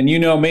 well, and you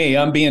know me,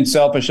 I'm being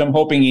selfish. I'm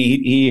hoping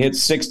he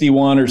hits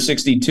 61 or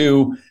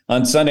 62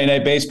 on Sunday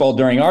Night Baseball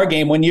during our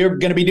game, when you're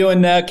going to be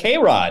doing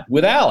K-Rod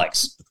with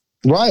Alex.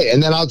 Right,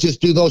 and then I'll just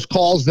do those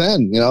calls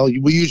then.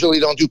 We usually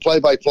don't do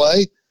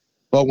play-by-play,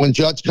 but when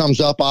Judge comes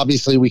up,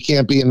 obviously we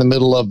can't be in the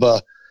middle of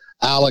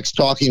Alex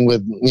talking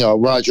with,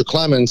 Roger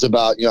Clemens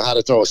about, how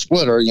to throw a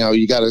splitter.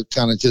 You got to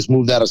kind of just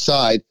move that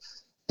aside.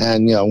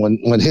 And,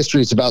 when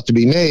history is about to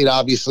be made,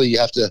 obviously you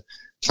have to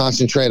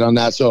concentrate on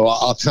that. So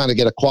I'll kind of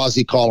get a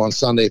quasi call on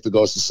Sunday if it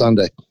goes to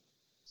Sunday.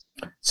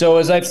 So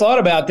as I've thought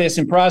about this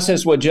and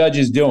processed what Judge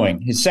is doing,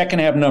 his second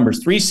half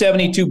numbers,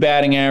 372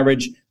 batting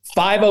average,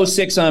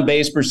 506 on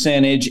base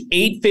percentage,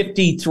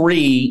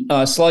 853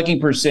 slugging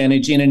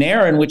percentage in an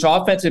era in which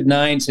offensive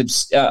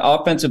numbers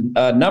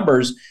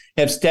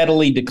have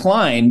steadily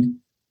declined.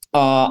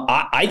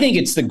 I think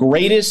it's the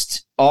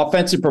greatest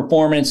offensive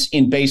performance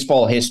in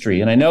baseball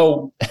history. And I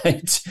know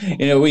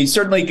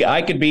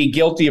I could be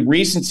guilty of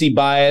recency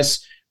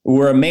bias.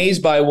 We're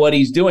amazed by what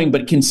he's doing,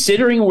 but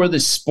considering where the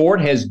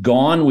sport has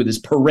gone with this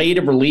parade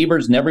of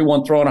relievers and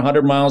everyone throwing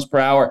 100 miles per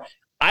hour,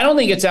 I don't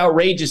think it's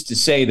outrageous to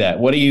say that.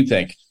 What do you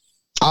think?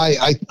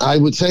 I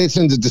would say it's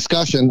in the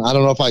discussion. I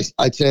don't know if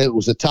I'd say it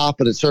was the top,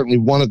 but it's certainly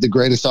one of the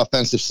greatest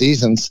offensive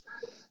seasons.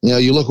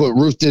 You look what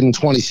Ruth did in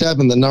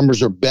 27, the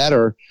numbers are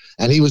better,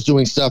 and he was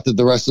doing stuff that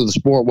the rest of the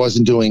sport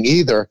wasn't doing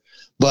either.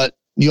 But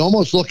you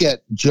almost look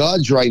at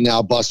Judge right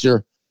now,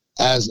 Buster,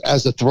 as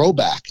a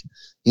throwback.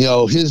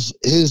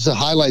 His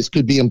highlights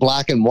could be in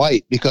black and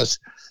white, because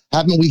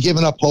haven't we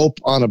given up hope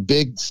on a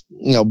big,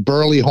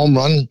 burly home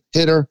run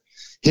hitter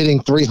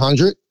hitting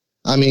 300?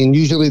 I mean,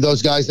 usually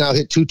those guys now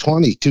hit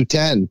 220,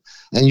 210,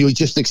 and you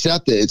just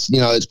accept it.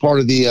 It's part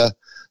of the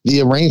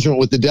arrangement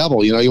with the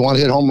devil. You want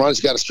to hit home runs,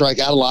 you got to strike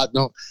out a lot,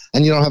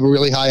 and you don't have a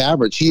really high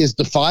average. He has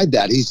defied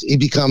that. He's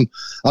become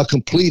a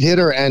complete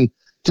hitter. And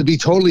to be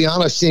totally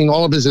honest, seeing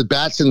all of his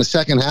at-bats in the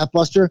second half,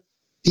 Buster,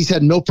 he's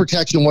had no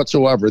protection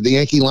whatsoever. The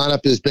Yankee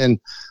lineup has been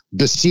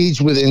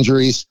besieged with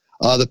injuries.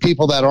 The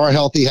people that are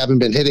healthy haven't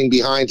been hitting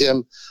behind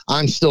him.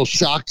 I'm still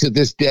shocked to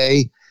this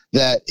day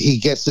that he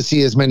gets to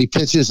see as many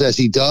pitches as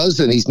he does,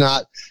 and he's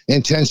not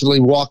intentionally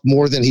walked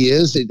more than he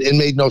is. It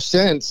made no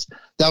sense.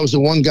 That was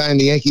the one guy in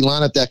the Yankee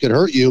lineup that could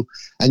hurt you.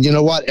 And you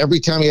know what? Every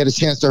time he had a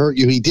chance to hurt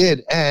you, he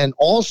did. And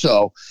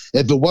also,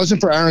 if it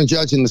wasn't for Aaron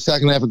Judge in the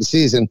second half of the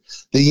season,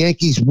 the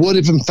Yankees would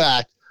have, in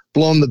fact,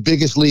 blown the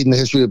biggest lead in the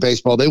history of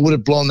baseball. They would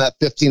have blown that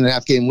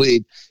 15.5 game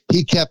lead.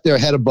 He kept their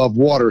head above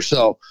water.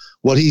 So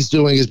what he's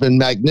doing has been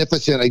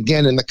magnificent,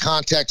 again, in the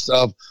context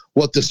of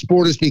what the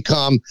sport has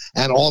become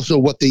and also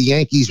what the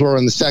Yankees were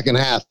in the second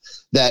half.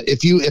 That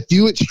if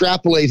you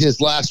extrapolate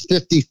his last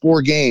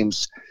 54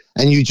 games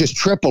and you just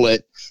triple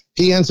it,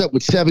 he ends up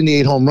with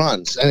 78 home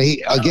runs. And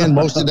he, again,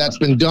 most of that's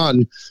been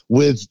done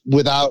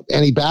without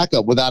any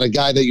backup, without a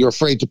guy that you're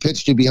afraid to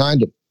pitch to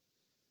behind him.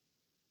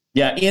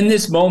 Yeah, in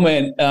this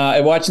moment,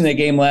 watching that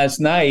game last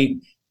night,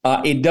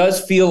 it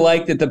does feel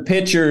like that the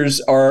pitchers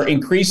are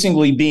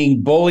increasingly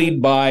being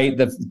bullied by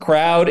the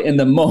crowd in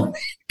the moment,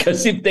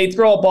 because if they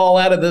throw a ball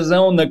out of the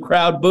zone, the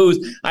crowd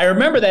boos. I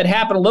remember that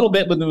happened a little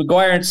bit with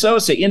McGuire and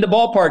Sosa. In the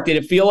ballpark, did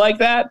it feel like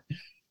that?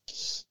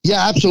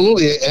 Yeah,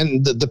 absolutely.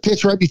 And the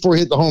pitch right before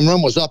he hit the home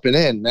run was up and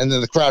in, and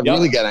then the crowd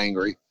really got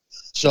angry.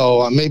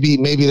 So maybe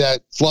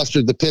that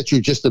flustered the pitcher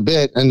just a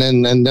bit, and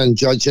then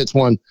Judge hits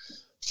one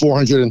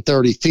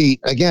 430 feet.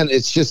 Again,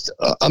 it's just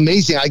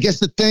amazing. I guess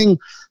the thing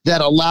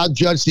that allowed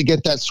Judge to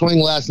get that swing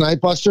last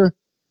night, Buster,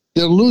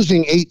 they're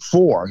losing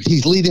 8-4.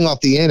 He's leading off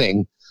the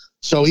inning.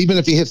 So even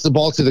if he hits the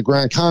ball to the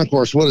Grand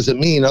Concourse, what does it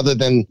mean other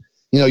than,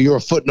 you're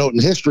a footnote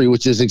in history,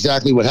 which is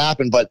exactly what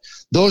happened. But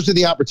those are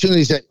the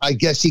opportunities that I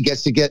guess he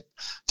gets to get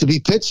to be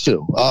pitched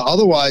to.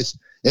 Otherwise,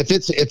 if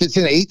it's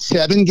an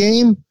 8-7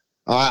 game,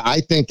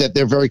 I think that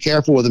they're very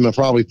careful with him and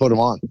probably put him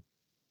on.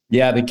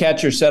 Yeah, the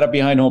catcher set up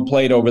behind home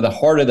plate over the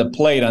heart of the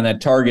plate on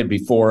that target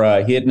before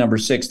he hit number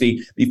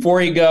 60.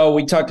 Before you go,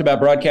 we talked about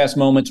broadcast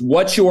moments.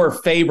 What's your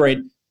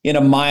favorite in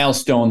a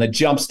milestone that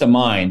jumps to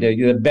mind,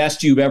 the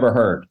best you've ever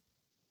heard?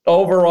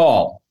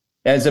 Overall,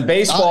 as a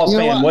baseball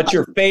fan, what's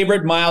your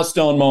favorite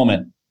milestone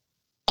moment?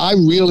 I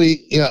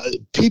really,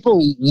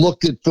 people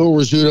looked at Phil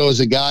Rizzuto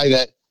as a guy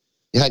that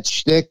had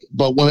shtick,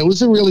 but when it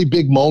was a really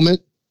big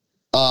moment,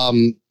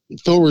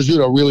 Phil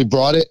Rizzuto really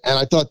brought it, and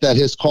I thought that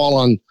his call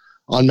on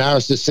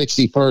Maris'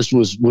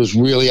 61st was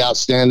really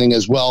outstanding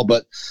as well.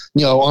 But,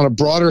 on a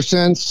broader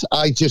sense,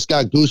 I just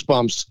got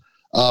goosebumps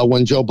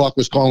when Joe Buck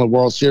was calling the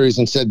World Series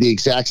and said the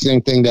exact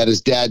same thing that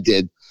his dad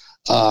did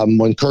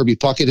when Kirby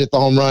Puckett hit the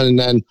home run, and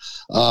then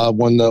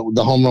when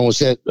the home run was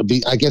hit,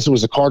 I guess it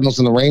was the Cardinals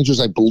and the Rangers,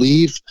 I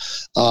believe.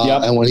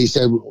 And when he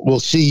said,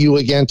 "We'll see you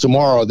again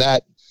tomorrow,"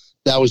 that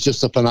was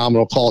just a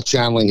phenomenal call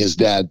channeling his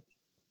dad.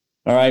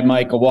 All right,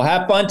 Michael. Well,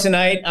 have fun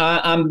tonight.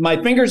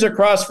 My fingers are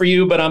crossed for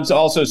you, but I'm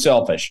also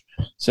selfish.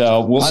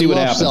 So we'll see what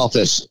happens.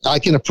 Selfish. I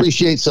can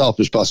appreciate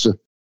selfish, Buster.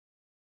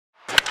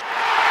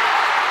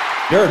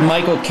 You heard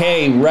Michael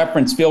Kay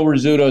reference Phil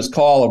Rizzuto's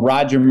call of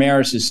Roger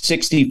Maris'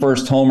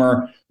 61st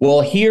homer. Well,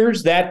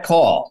 here's that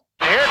call.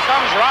 Here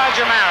comes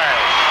Roger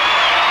Maris.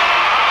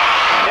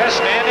 Just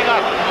standing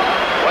up,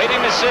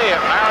 waiting to see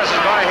if Maris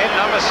is going to hit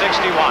number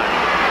 61.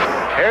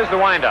 Here's the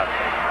windup.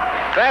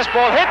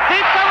 Fastball hit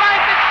deep to right.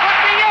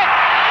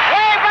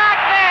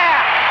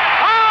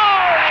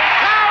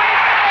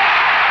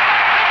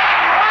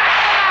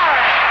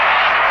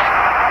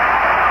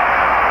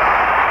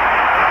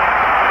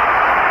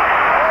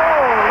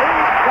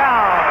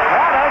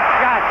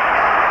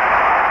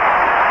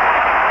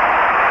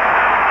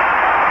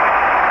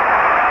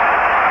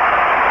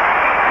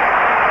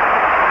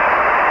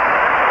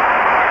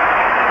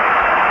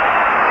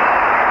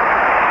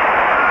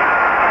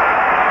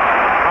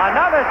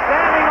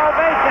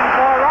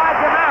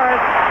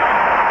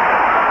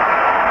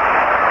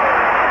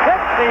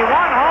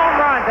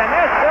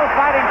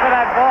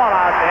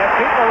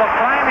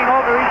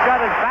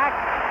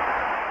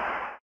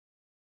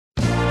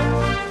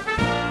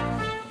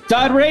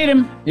 Todd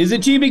Radom is the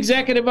chief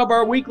executive of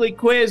our weekly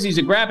quiz. He's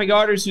a graphic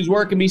artist whose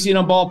work can be seen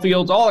on ball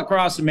fields all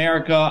across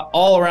America,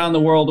 all around the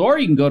world, or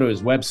you can go to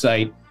his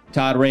website,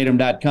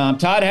 toddradom.com.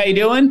 Todd, how you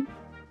doing?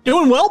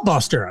 Doing well,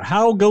 Buster.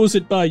 How goes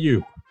it by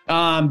you?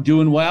 I'm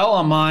doing well.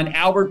 I'm on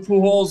Albert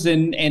Pujols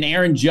and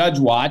Aaron Judge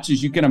watch,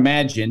 as you can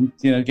imagine.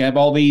 You have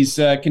all these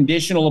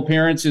conditional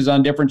appearances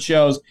on different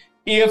shows.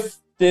 If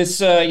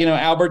this,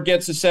 Albert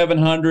gets to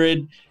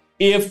 700,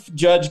 if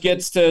Judge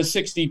gets to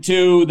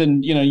 62,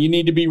 then, you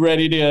need to be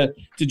ready to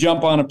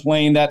jump on a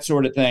plane, that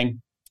sort of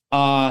thing.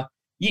 Todd,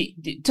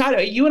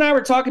 you and I were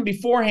talking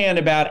beforehand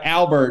about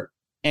Albert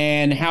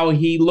and how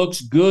he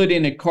looks good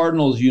in a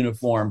Cardinals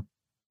uniform.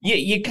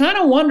 You kind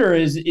of wonder,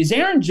 is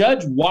Aaron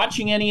Judge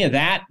watching any of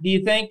that, do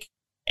you think?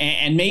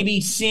 And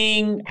maybe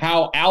seeing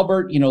how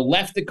Albert,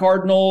 left the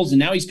Cardinals and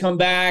now he's come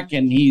back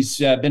and he's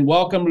been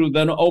welcomed with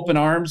open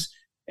arms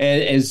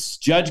as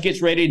Judge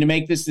gets ready to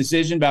make this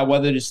decision about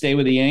whether to stay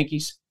with the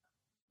Yankees?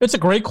 It's a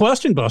great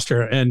question,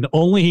 Buster, and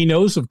only he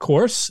knows, of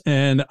course.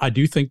 And I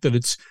do think that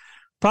it's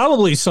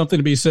probably something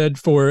to be said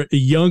for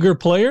younger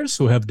players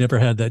who have never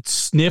had that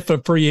sniff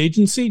of free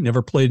agency,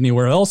 never played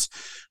anywhere else.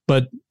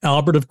 But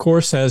Albert, of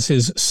course, has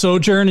his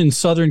sojourn in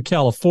Southern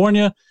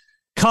California.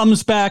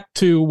 comes back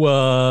to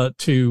the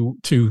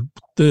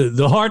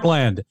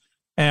heartland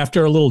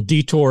after a little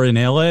detour in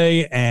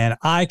LA. And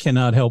I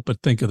cannot help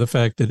but think of the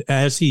fact that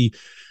as he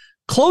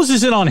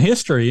closes in on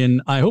history,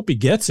 and I hope he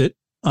gets it,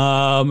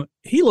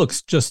 he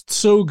looks just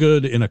so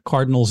good in a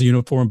Cardinals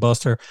uniform,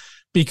 Buster,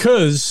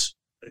 because,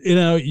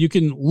 you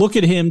can look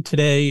at him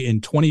today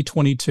in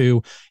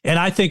 2022, and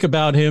I think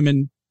about him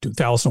in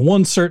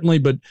 2001, certainly,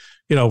 but,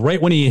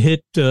 right when he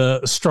hit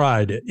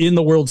stride in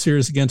the World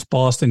Series against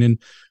Boston in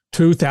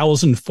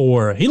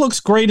 2004, he looks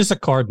great as a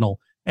Cardinal.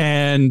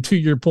 And to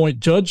your point,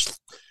 Judge,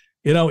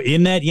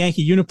 in that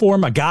Yankee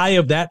uniform, a guy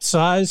of that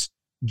size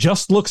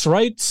just looks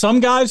right. Some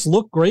guys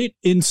look great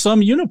in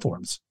some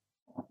uniforms.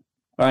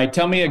 All right,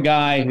 tell me a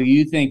guy who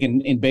you think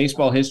in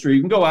baseball history,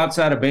 you can go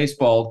outside of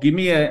baseball, give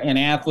me an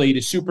athlete, a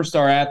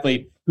superstar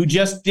athlete who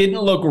just didn't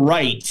look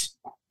right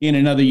in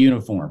another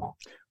uniform.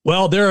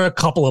 Well, there are a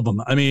couple of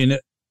them. I mean,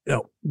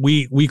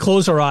 we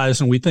close our eyes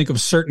and we think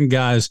of certain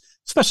guys,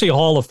 especially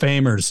Hall of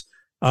Famers,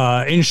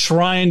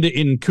 enshrined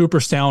in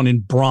Cooperstown in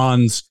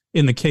bronze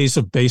in the case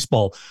of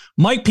baseball.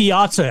 Mike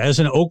Piazza as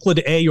an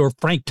Oakland A, or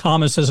Frank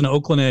Thomas as an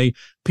Oakland A.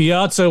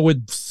 Piazza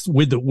with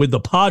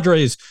the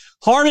Padres.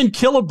 Harmon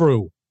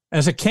Killebrew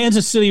as a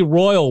Kansas City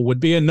Royal would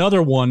be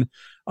another one.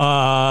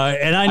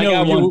 And I know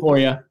got one for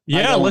you.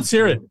 Yeah, let's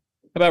hear it. How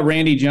about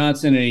Randy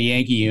Johnson in a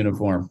Yankee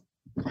uniform?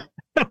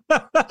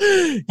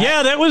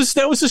 Yeah, that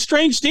was a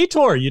strange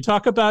detour. You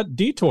talk about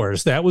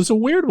detours. That was a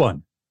weird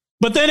one.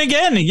 But then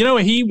again,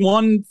 he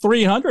won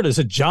 300 as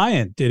a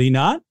Giant, did he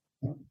not?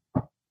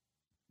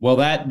 Well,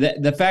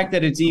 the fact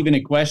that it's even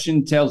a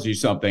question tells you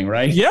something,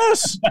 right?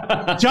 Yes.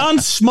 John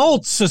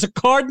Smoltz as a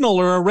Cardinal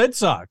or a Red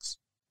Sox.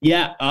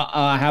 Yeah.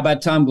 How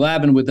about Tom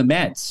Glavine with the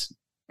Mets?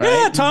 Right?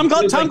 Yeah, Tom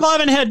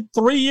Glavine had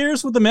 3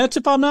 years with the Mets,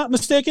 if I'm not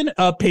mistaken.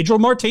 Pedro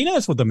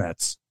Martinez with the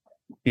Mets.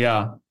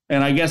 Yeah.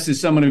 And I guess as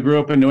someone who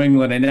grew up in New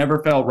England, I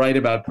never felt right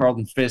about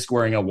Carlton Fisk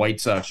wearing a White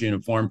Sox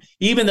uniform,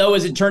 even though,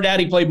 as it turned out,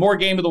 he played more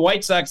games with the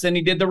White Sox than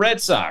he did the Red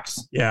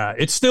Sox. Yeah,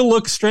 it still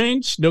looks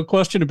strange, no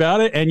question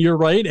about it. And you're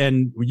right.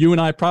 And you and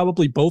I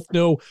probably both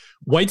know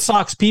White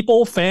Sox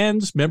people,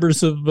 fans,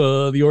 members of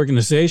the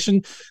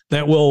organization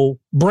that will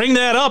bring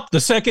that up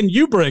the second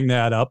you bring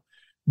that up.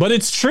 But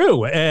it's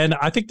true. And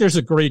I think there's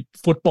a great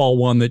football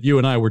one that you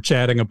and I were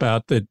chatting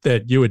about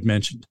that you had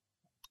mentioned.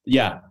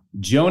 Yeah,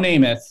 Joe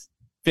Namath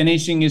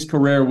finishing his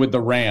career with the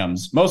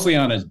Rams, mostly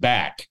on his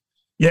back.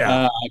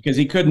 Yeah. Because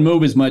he couldn't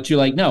move as much. You're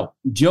like, no,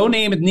 Joe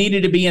Namath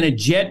needed to be in a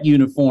Jet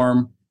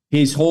uniform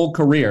his whole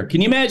career. Can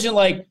you imagine,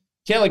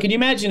 Taylor, can you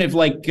imagine if,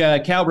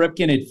 Cal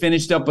Ripken had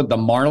finished up with the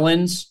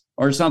Marlins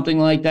or something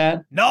like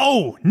that?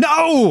 No.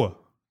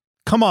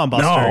 Come on,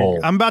 Buster. No.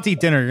 I'm about to eat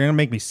dinner. You're going to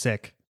make me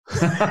sick.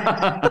 All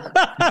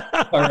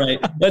right.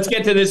 Let's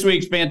get to this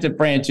week's Phantom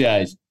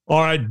Franchise. All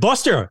right,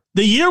 Buster.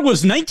 The year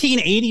was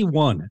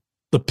 1981.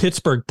 The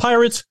Pittsburgh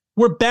Pirates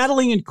were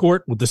battling in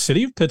court with the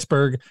city of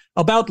Pittsburgh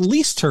about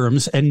lease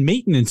terms and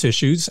maintenance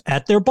issues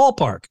at their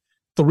ballpark,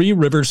 Three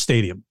Rivers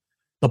Stadium.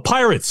 The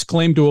Pirates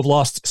claimed to have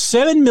lost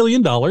 $7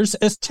 million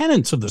as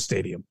tenants of the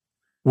stadium,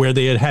 where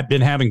they had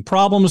been having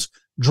problems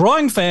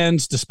drawing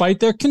fans despite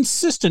their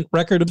consistent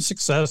record of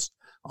success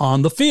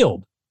on the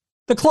field.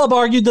 The club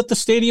argued that the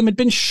stadium had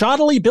been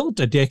shoddily built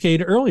a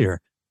decade earlier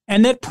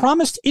and that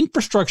promised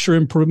infrastructure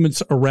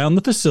improvements around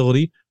the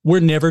facility were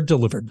never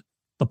delivered.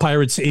 The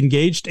Pirates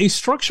engaged a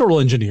structural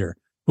engineer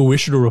who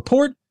issued a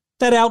report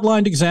that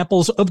outlined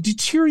examples of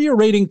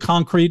deteriorating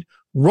concrete,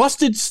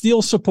 rusted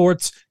steel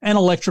supports, and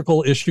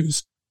electrical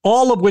issues,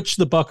 all of which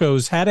the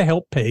Buccos had to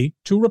help pay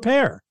to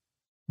repair.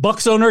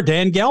 Bucs owner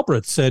Dan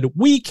Galbraith said,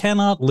 "We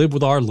cannot live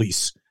with our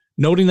lease,"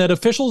 noting that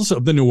officials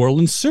of the New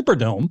Orleans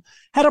Superdome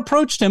had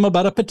approached him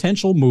about a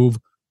potential move,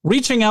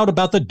 reaching out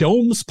about the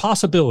Dome's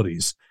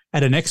possibilities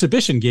at an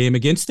exhibition game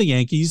against the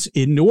Yankees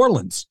in New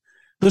Orleans.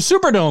 The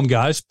Superdome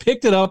guys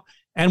picked it up,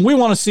 and we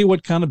want to see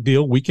what kind of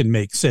deal we can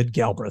make, said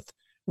Galbraith.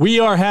 We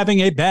are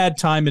having a bad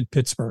time in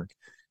Pittsburgh.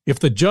 If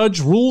the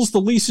judge rules the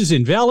lease is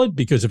invalid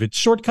because of its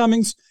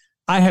shortcomings,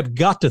 I have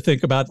got to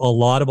think about a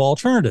lot of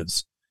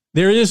alternatives.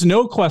 There is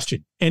no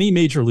question any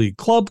major league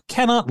club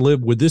cannot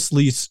live with this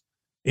lease.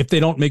 If they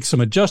don't make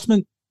some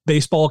adjustment,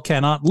 baseball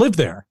cannot live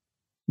there,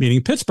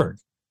 meaning Pittsburgh.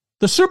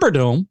 The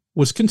Superdome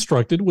was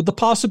constructed with the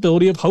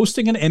possibility of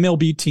hosting an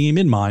MLB team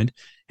in mind,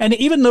 and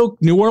even though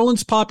New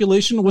Orleans'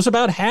 population was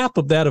about half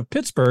of that of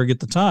Pittsburgh at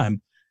the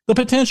time, the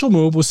potential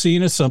move was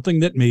seen as something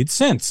that made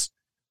sense.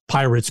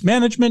 Pirates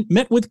management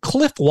met with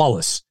Cliff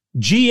Wallace,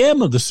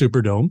 GM of the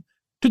Superdome,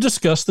 to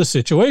discuss the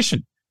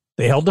situation.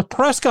 They held a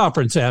press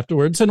conference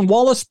afterwards, and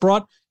Wallace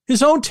brought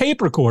his own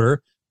tape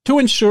recorder to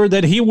ensure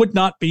that he would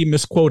not be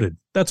misquoted.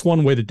 That's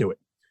one way to do it.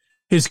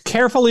 His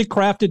carefully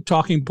crafted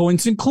talking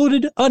points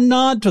included a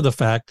nod to the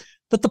fact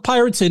that the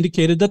Pirates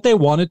indicated that they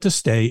wanted to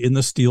stay in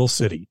the Steel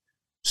City.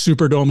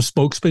 Superdome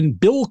spokesman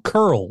Bill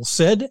Curl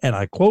said, and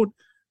I quote,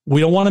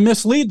 "We don't want to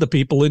mislead the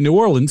people in New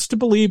Orleans to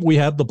believe we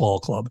have the ball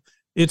club.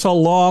 It's a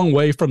long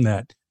way from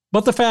that.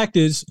 But the fact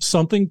is,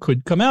 something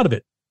could come out of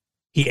it."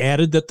 He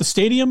added that the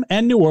stadium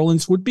and New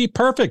Orleans would be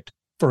perfect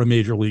for a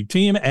major league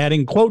team,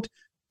 adding, quote,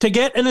 To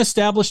get an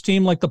established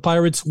team like the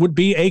Pirates would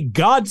be a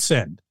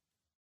godsend.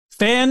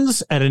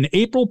 Fans at an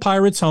April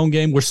Pirates home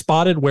game were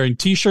spotted wearing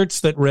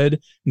T-shirts that read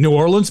New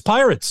Orleans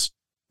Pirates.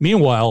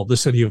 Meanwhile, the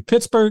city of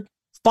Pittsburgh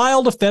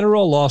filed a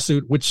federal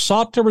lawsuit which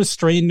sought to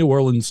restrain New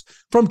Orleans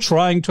from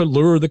trying to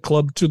lure the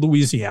club to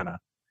Louisiana.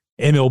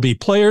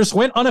 MLB players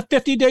went on a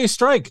 50-day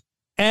strike,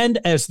 and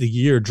as the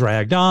year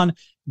dragged on,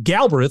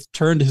 Galbraith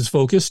turned his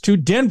focus to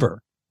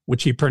Denver,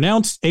 which he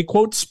pronounced a,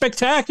 quote,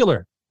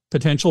 spectacular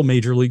potential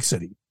major league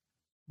city.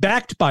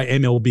 Backed by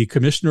MLB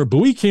Commissioner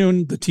Bowie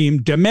Kuhn, the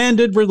team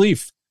demanded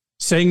relief,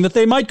 saying that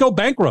they might go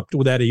bankrupt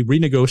without a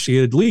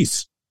renegotiated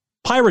lease.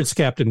 Pirates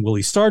captain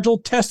Willie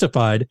Stargell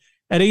testified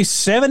at a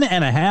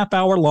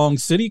 7.5-hour-long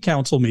city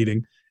council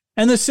meeting,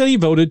 and the city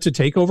voted to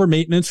take over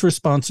maintenance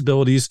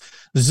responsibilities,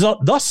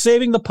 thus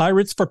saving the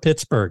Pirates for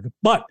Pittsburgh.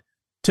 But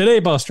today,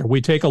 Buster,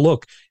 we take a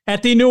look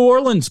at the New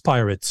Orleans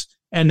Pirates,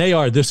 and they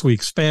are this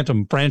week's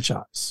Phantom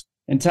franchise.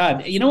 And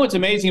Todd, you know what's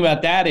amazing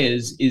about that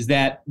is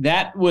that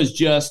was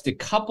just a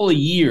couple of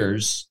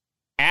years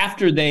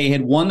after they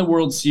had won the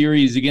World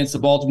Series against the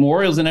Baltimore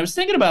Orioles. And I was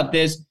thinking about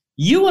this.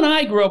 You and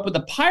I grew up with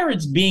the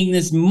Pirates being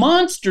this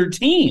monster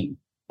team.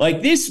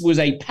 Like, this was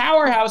a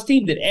powerhouse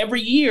team that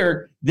every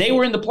year they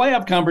were in the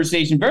playoff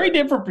conversation. Very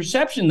different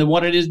perception than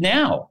what it is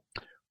now.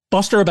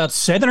 Buster, about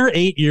 7 or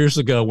 8 years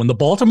ago, when the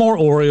Baltimore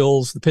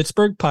Orioles, the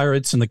Pittsburgh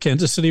Pirates, and the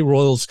Kansas City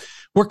Royals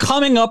were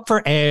coming up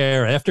for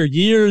air after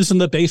years in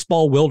the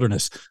baseball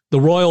wilderness,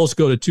 the Royals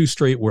go to 2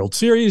 straight World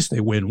Series. They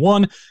win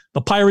 1.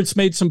 The Pirates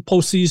made some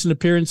postseason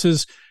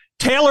appearances.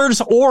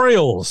 Taylor's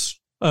Orioles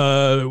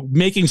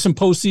making some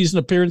postseason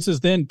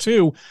appearances then,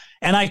 too.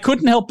 And I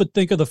couldn't help but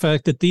think of the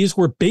fact that these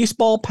were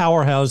baseball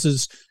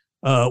powerhouses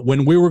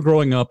when we were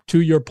growing up.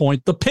 To your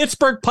point, the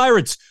Pittsburgh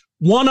Pirates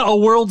won a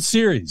World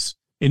Series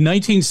in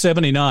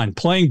 1979,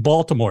 playing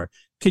Baltimore.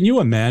 Can you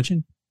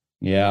imagine?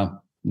 Yeah,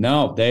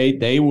 no,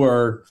 they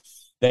were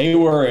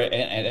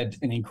an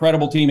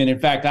incredible team. And in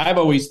fact, I've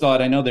always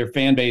thought, I know their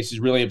fan base is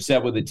really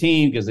upset with the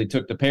team because they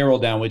took the payroll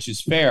down, which is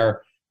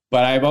fair.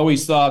 But I've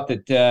always thought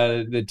that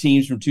the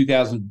teams from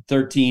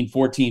 2013,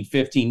 14,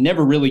 15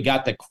 never really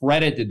got the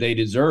credit that they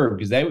deserved,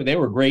 because they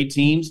were great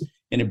teams.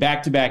 And in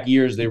back-to-back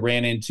years, they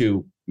ran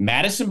into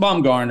Madison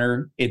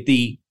Bumgarner at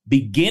the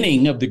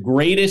beginning of the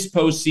greatest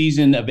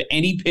postseason of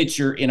any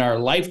pitcher in our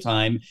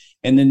lifetime.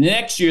 And then the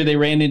next year, they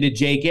ran into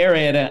Jake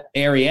Arrieta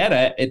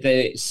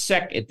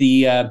at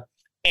the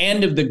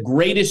end of the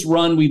greatest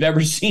run we've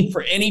ever seen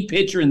for any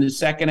pitcher in the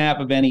second half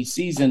of any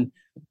season.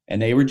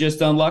 And they were just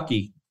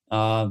unlucky.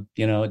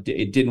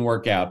 It didn't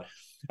work out.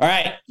 All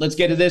right, let's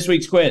get to this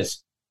week's quiz.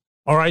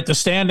 All right, the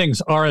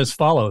standings are as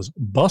follows.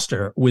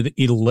 Buster with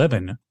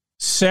 11,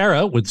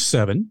 Sarah with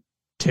 7,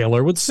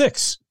 Taylor with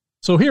 6.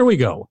 So here we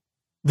go.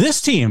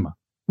 This team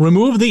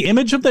removed the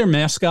image of their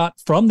mascot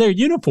from their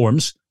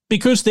uniforms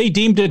because they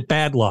deemed it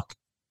bad luck,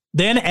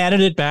 then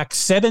added it back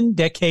 7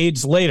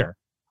 decades later.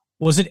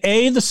 Was it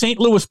A, the St.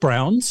 Louis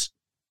Browns?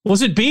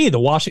 Was it B,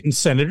 the Washington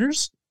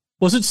Senators?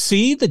 Was it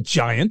C, the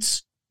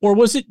Giants? Or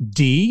was it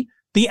D,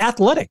 the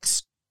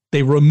Athletics?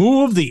 They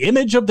removed the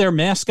image of their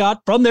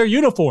mascot from their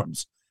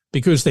uniforms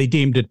because they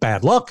deemed it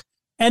bad luck,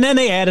 and then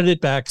they added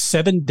it back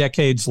 7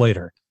 decades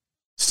later.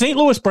 St.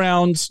 Louis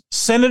Browns,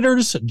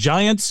 Senators,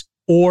 Giants,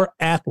 or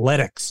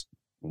Athletics?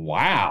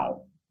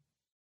 Wow.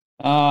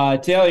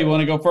 Taylor, you want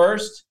to go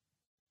first?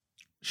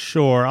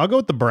 Sure, I'll go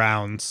with the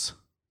Browns.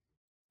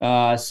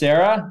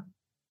 Sarah?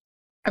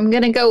 I'm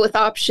going to go with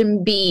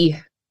option B.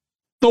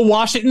 The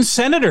Washington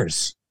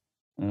Senators.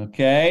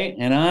 Okay,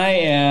 and I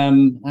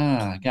am,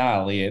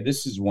 golly,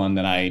 this is one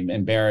that I'm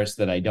embarrassed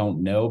that I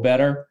don't know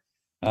better.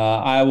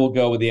 I will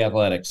go with the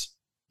Athletics.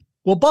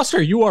 Well,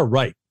 Buster, you are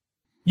right.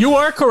 You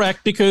are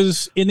correct,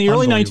 because in the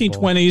early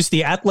 1920s,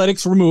 the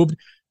Athletics removed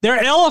their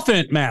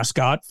elephant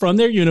mascot from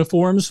their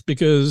uniforms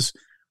because,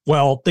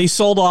 well, they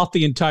sold off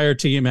the entire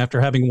team after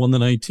having won the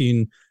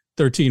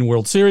 1913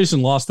 World Series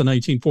and lost the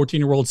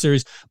 1914 World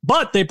Series.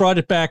 But they brought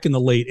it back in the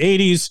late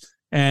 80s.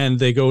 And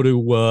they go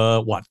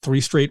to,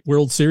 3 straight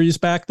World Series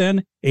back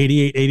then,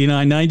 88,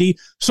 89, 90.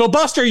 So,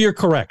 Buster, you're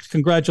correct.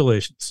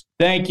 Congratulations.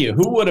 Thank you.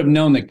 Who would have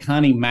known that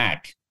Connie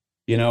Mack,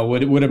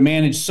 would have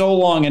managed so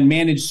long and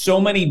managed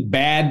so many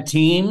bad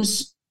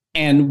teams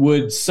and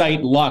would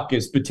cite luck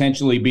as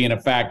potentially being a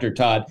factor,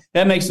 Todd?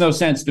 That makes no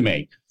sense to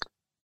me.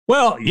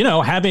 Well,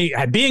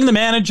 being the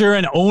manager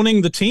and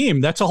owning the team,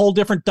 that's a whole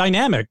different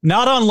dynamic.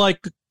 Not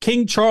unlike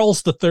King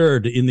Charles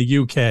III in the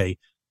UK.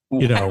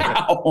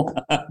 Wow.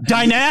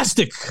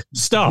 Dynastic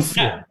stuff.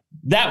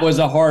 That was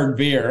a hard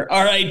beer.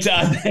 All right,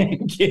 Todd,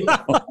 thank you.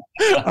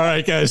 All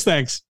right, guys,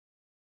 thanks.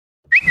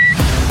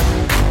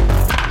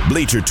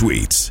 Bleacher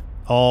Tweets.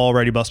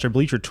 Alrighty, Buster.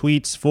 Bleacher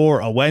Tweets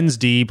for a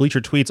Wednesday. Bleacher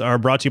Tweets are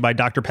brought to you by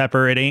Dr.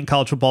 Pepper. It ain't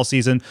college football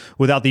season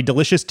without the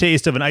delicious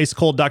taste of an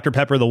ice-cold Dr.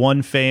 Pepper, the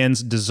one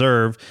fans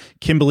deserve.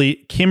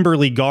 Kimberly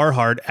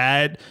Garhart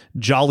at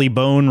Jolly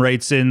Bone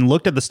writes in,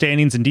 looked at the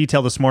standings in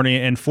detail this morning,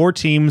 and 4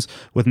 teams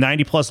with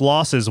 90-plus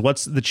losses.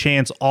 What's the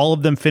chance all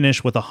of them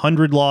finish with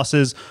 100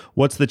 losses?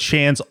 What's the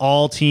chance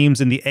all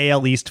teams in the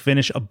AL East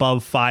finish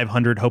above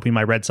 500? Hoping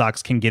my Red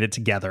Sox can get it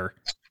together.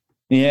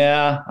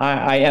 Yeah,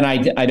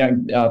 I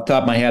don't, off the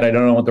top of my head, I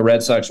don't know what the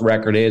Red Sox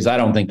record is. I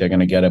don't think they're going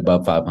to get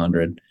above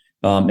 500.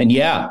 And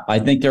yeah, I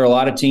think there are a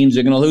lot of teams that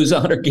are going to lose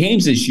 100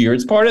 games this year.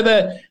 It's part of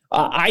the.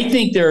 I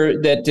think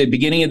that at the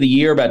beginning of the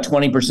year, about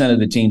 20% of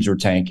the teams were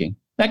tanking.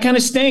 That kind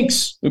of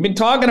stinks. We've been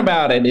talking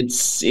about it.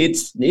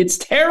 It's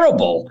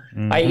terrible.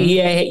 Mm-hmm.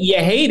 You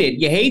hate it.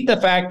 You hate the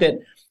fact that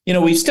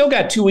we've still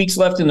got 2 weeks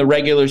left in the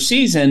regular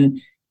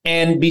season,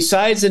 and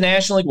besides the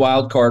National League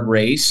wild card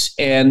race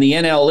and the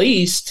NL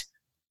East.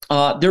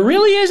 There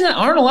really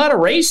aren't a lot of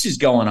races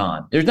going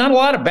on. There's not a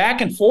lot of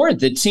back and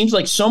forth. It seems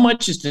like so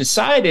much is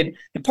decided.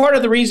 And part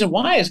of the reason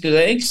why is because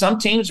I think some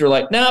teams are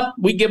like, nope,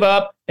 we give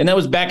up. And that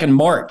was back in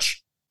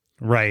March.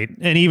 Right.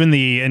 And even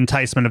the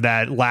enticement of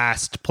that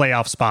last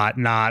playoff spot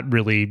not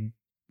really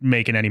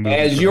making any moves.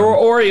 As your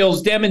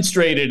Orioles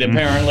demonstrated,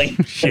 apparently.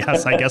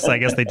 Yes, I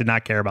guess they did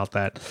not care about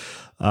that.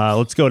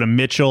 Let's go to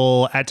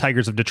Mitchell at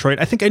Tigers of Detroit.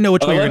 I think I know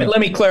which way you're going to. Let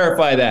me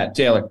clarify that,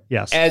 Taylor.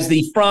 Yes. As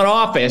the front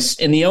office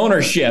and the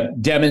ownership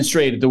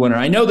demonstrated the winner.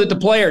 I know that the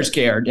players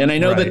cared, and I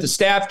know that the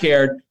staff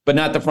cared, but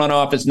not the front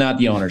office, not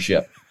the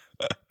ownership.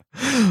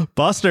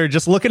 Buster,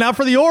 just looking out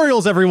for the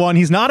Orioles, everyone.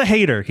 He's not a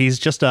hater. He's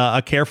just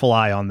a careful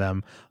eye on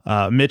them.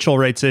 Mitchell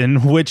writes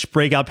in, which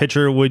breakout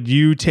pitcher would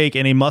you take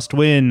in a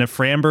must-win,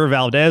 Framber,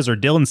 Valdez, or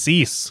Dylan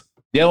Cease?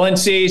 Dylan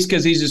Cease,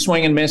 because he's a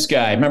swing and miss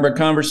guy. I remember a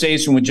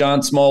conversation with John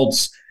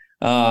Smoltz.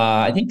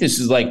 I think this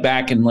is like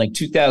back in like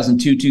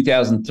 2002,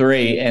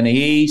 2003. And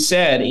he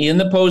said in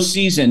the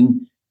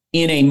postseason,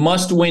 in a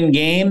must-win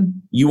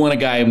game, you want a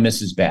guy who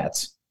misses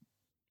bats.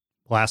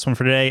 Last one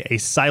for today. A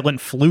Silent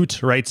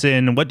Flute writes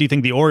in, what do you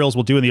think the Orioles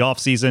will do in the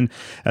offseason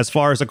as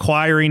far as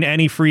acquiring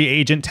any free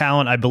agent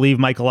talent? I believe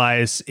Mike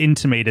Elias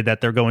intimated that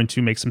they're going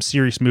to make some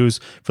serious moves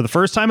for the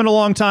first time in a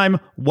long time.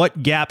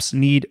 What gaps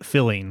need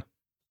filling?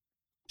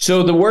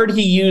 So the word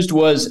he used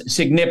was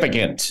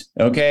significant,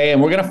 okay?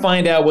 And we're going to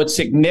find out what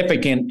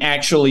significant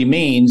actually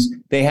means.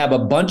 They have a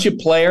bunch of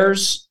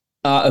players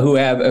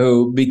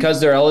who,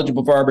 because they're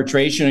eligible for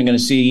arbitration, are going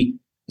to see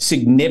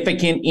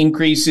significant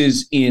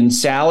increases in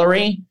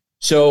salary.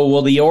 So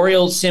will the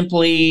Orioles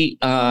simply,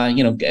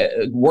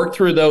 work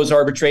through those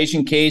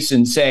arbitration cases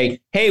and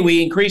say, hey,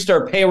 we increased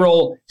our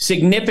payroll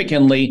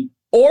significantly,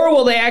 or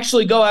will they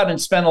actually go out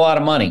and spend a lot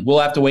of money? We'll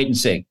have to wait and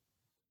see.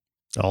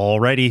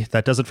 Alrighty,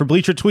 that does it for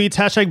Bleacher Tweets.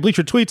 Hashtag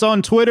Bleacher Tweets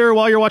on Twitter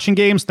while you're watching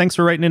games. Thanks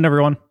for writing in,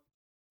 everyone.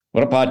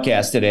 What a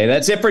podcast today.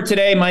 That's it for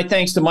today. My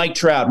thanks to Mike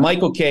Trout,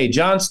 Michael Kay,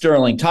 John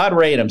Sterling, Todd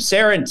Radom,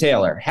 Sarah and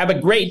Taylor. Have a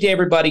great day,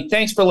 everybody.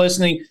 Thanks for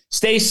listening.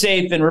 Stay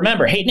safe. And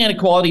remember, hate and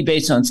inequality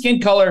based on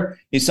skin color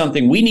is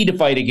something we need to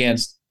fight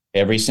against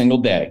every single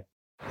day.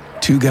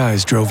 Two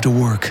guys drove to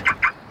work.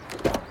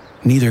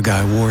 Neither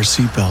guy wore a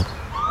seatbelt.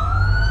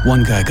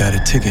 One guy got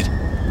a ticket.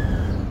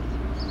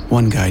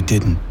 One guy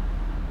didn't.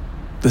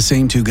 The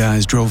same two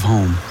guys drove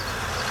home.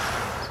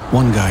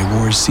 One guy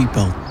wore his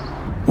seatbelt.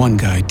 One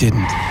guy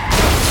didn't.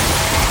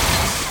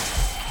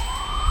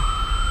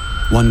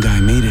 One guy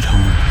made it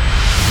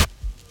home.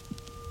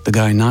 The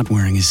guy not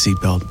wearing his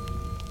seatbelt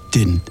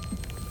didn't.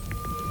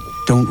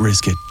 Don't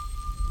risk it.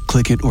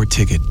 Click it or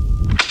ticket.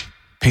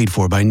 Paid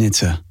for by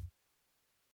NHTSA.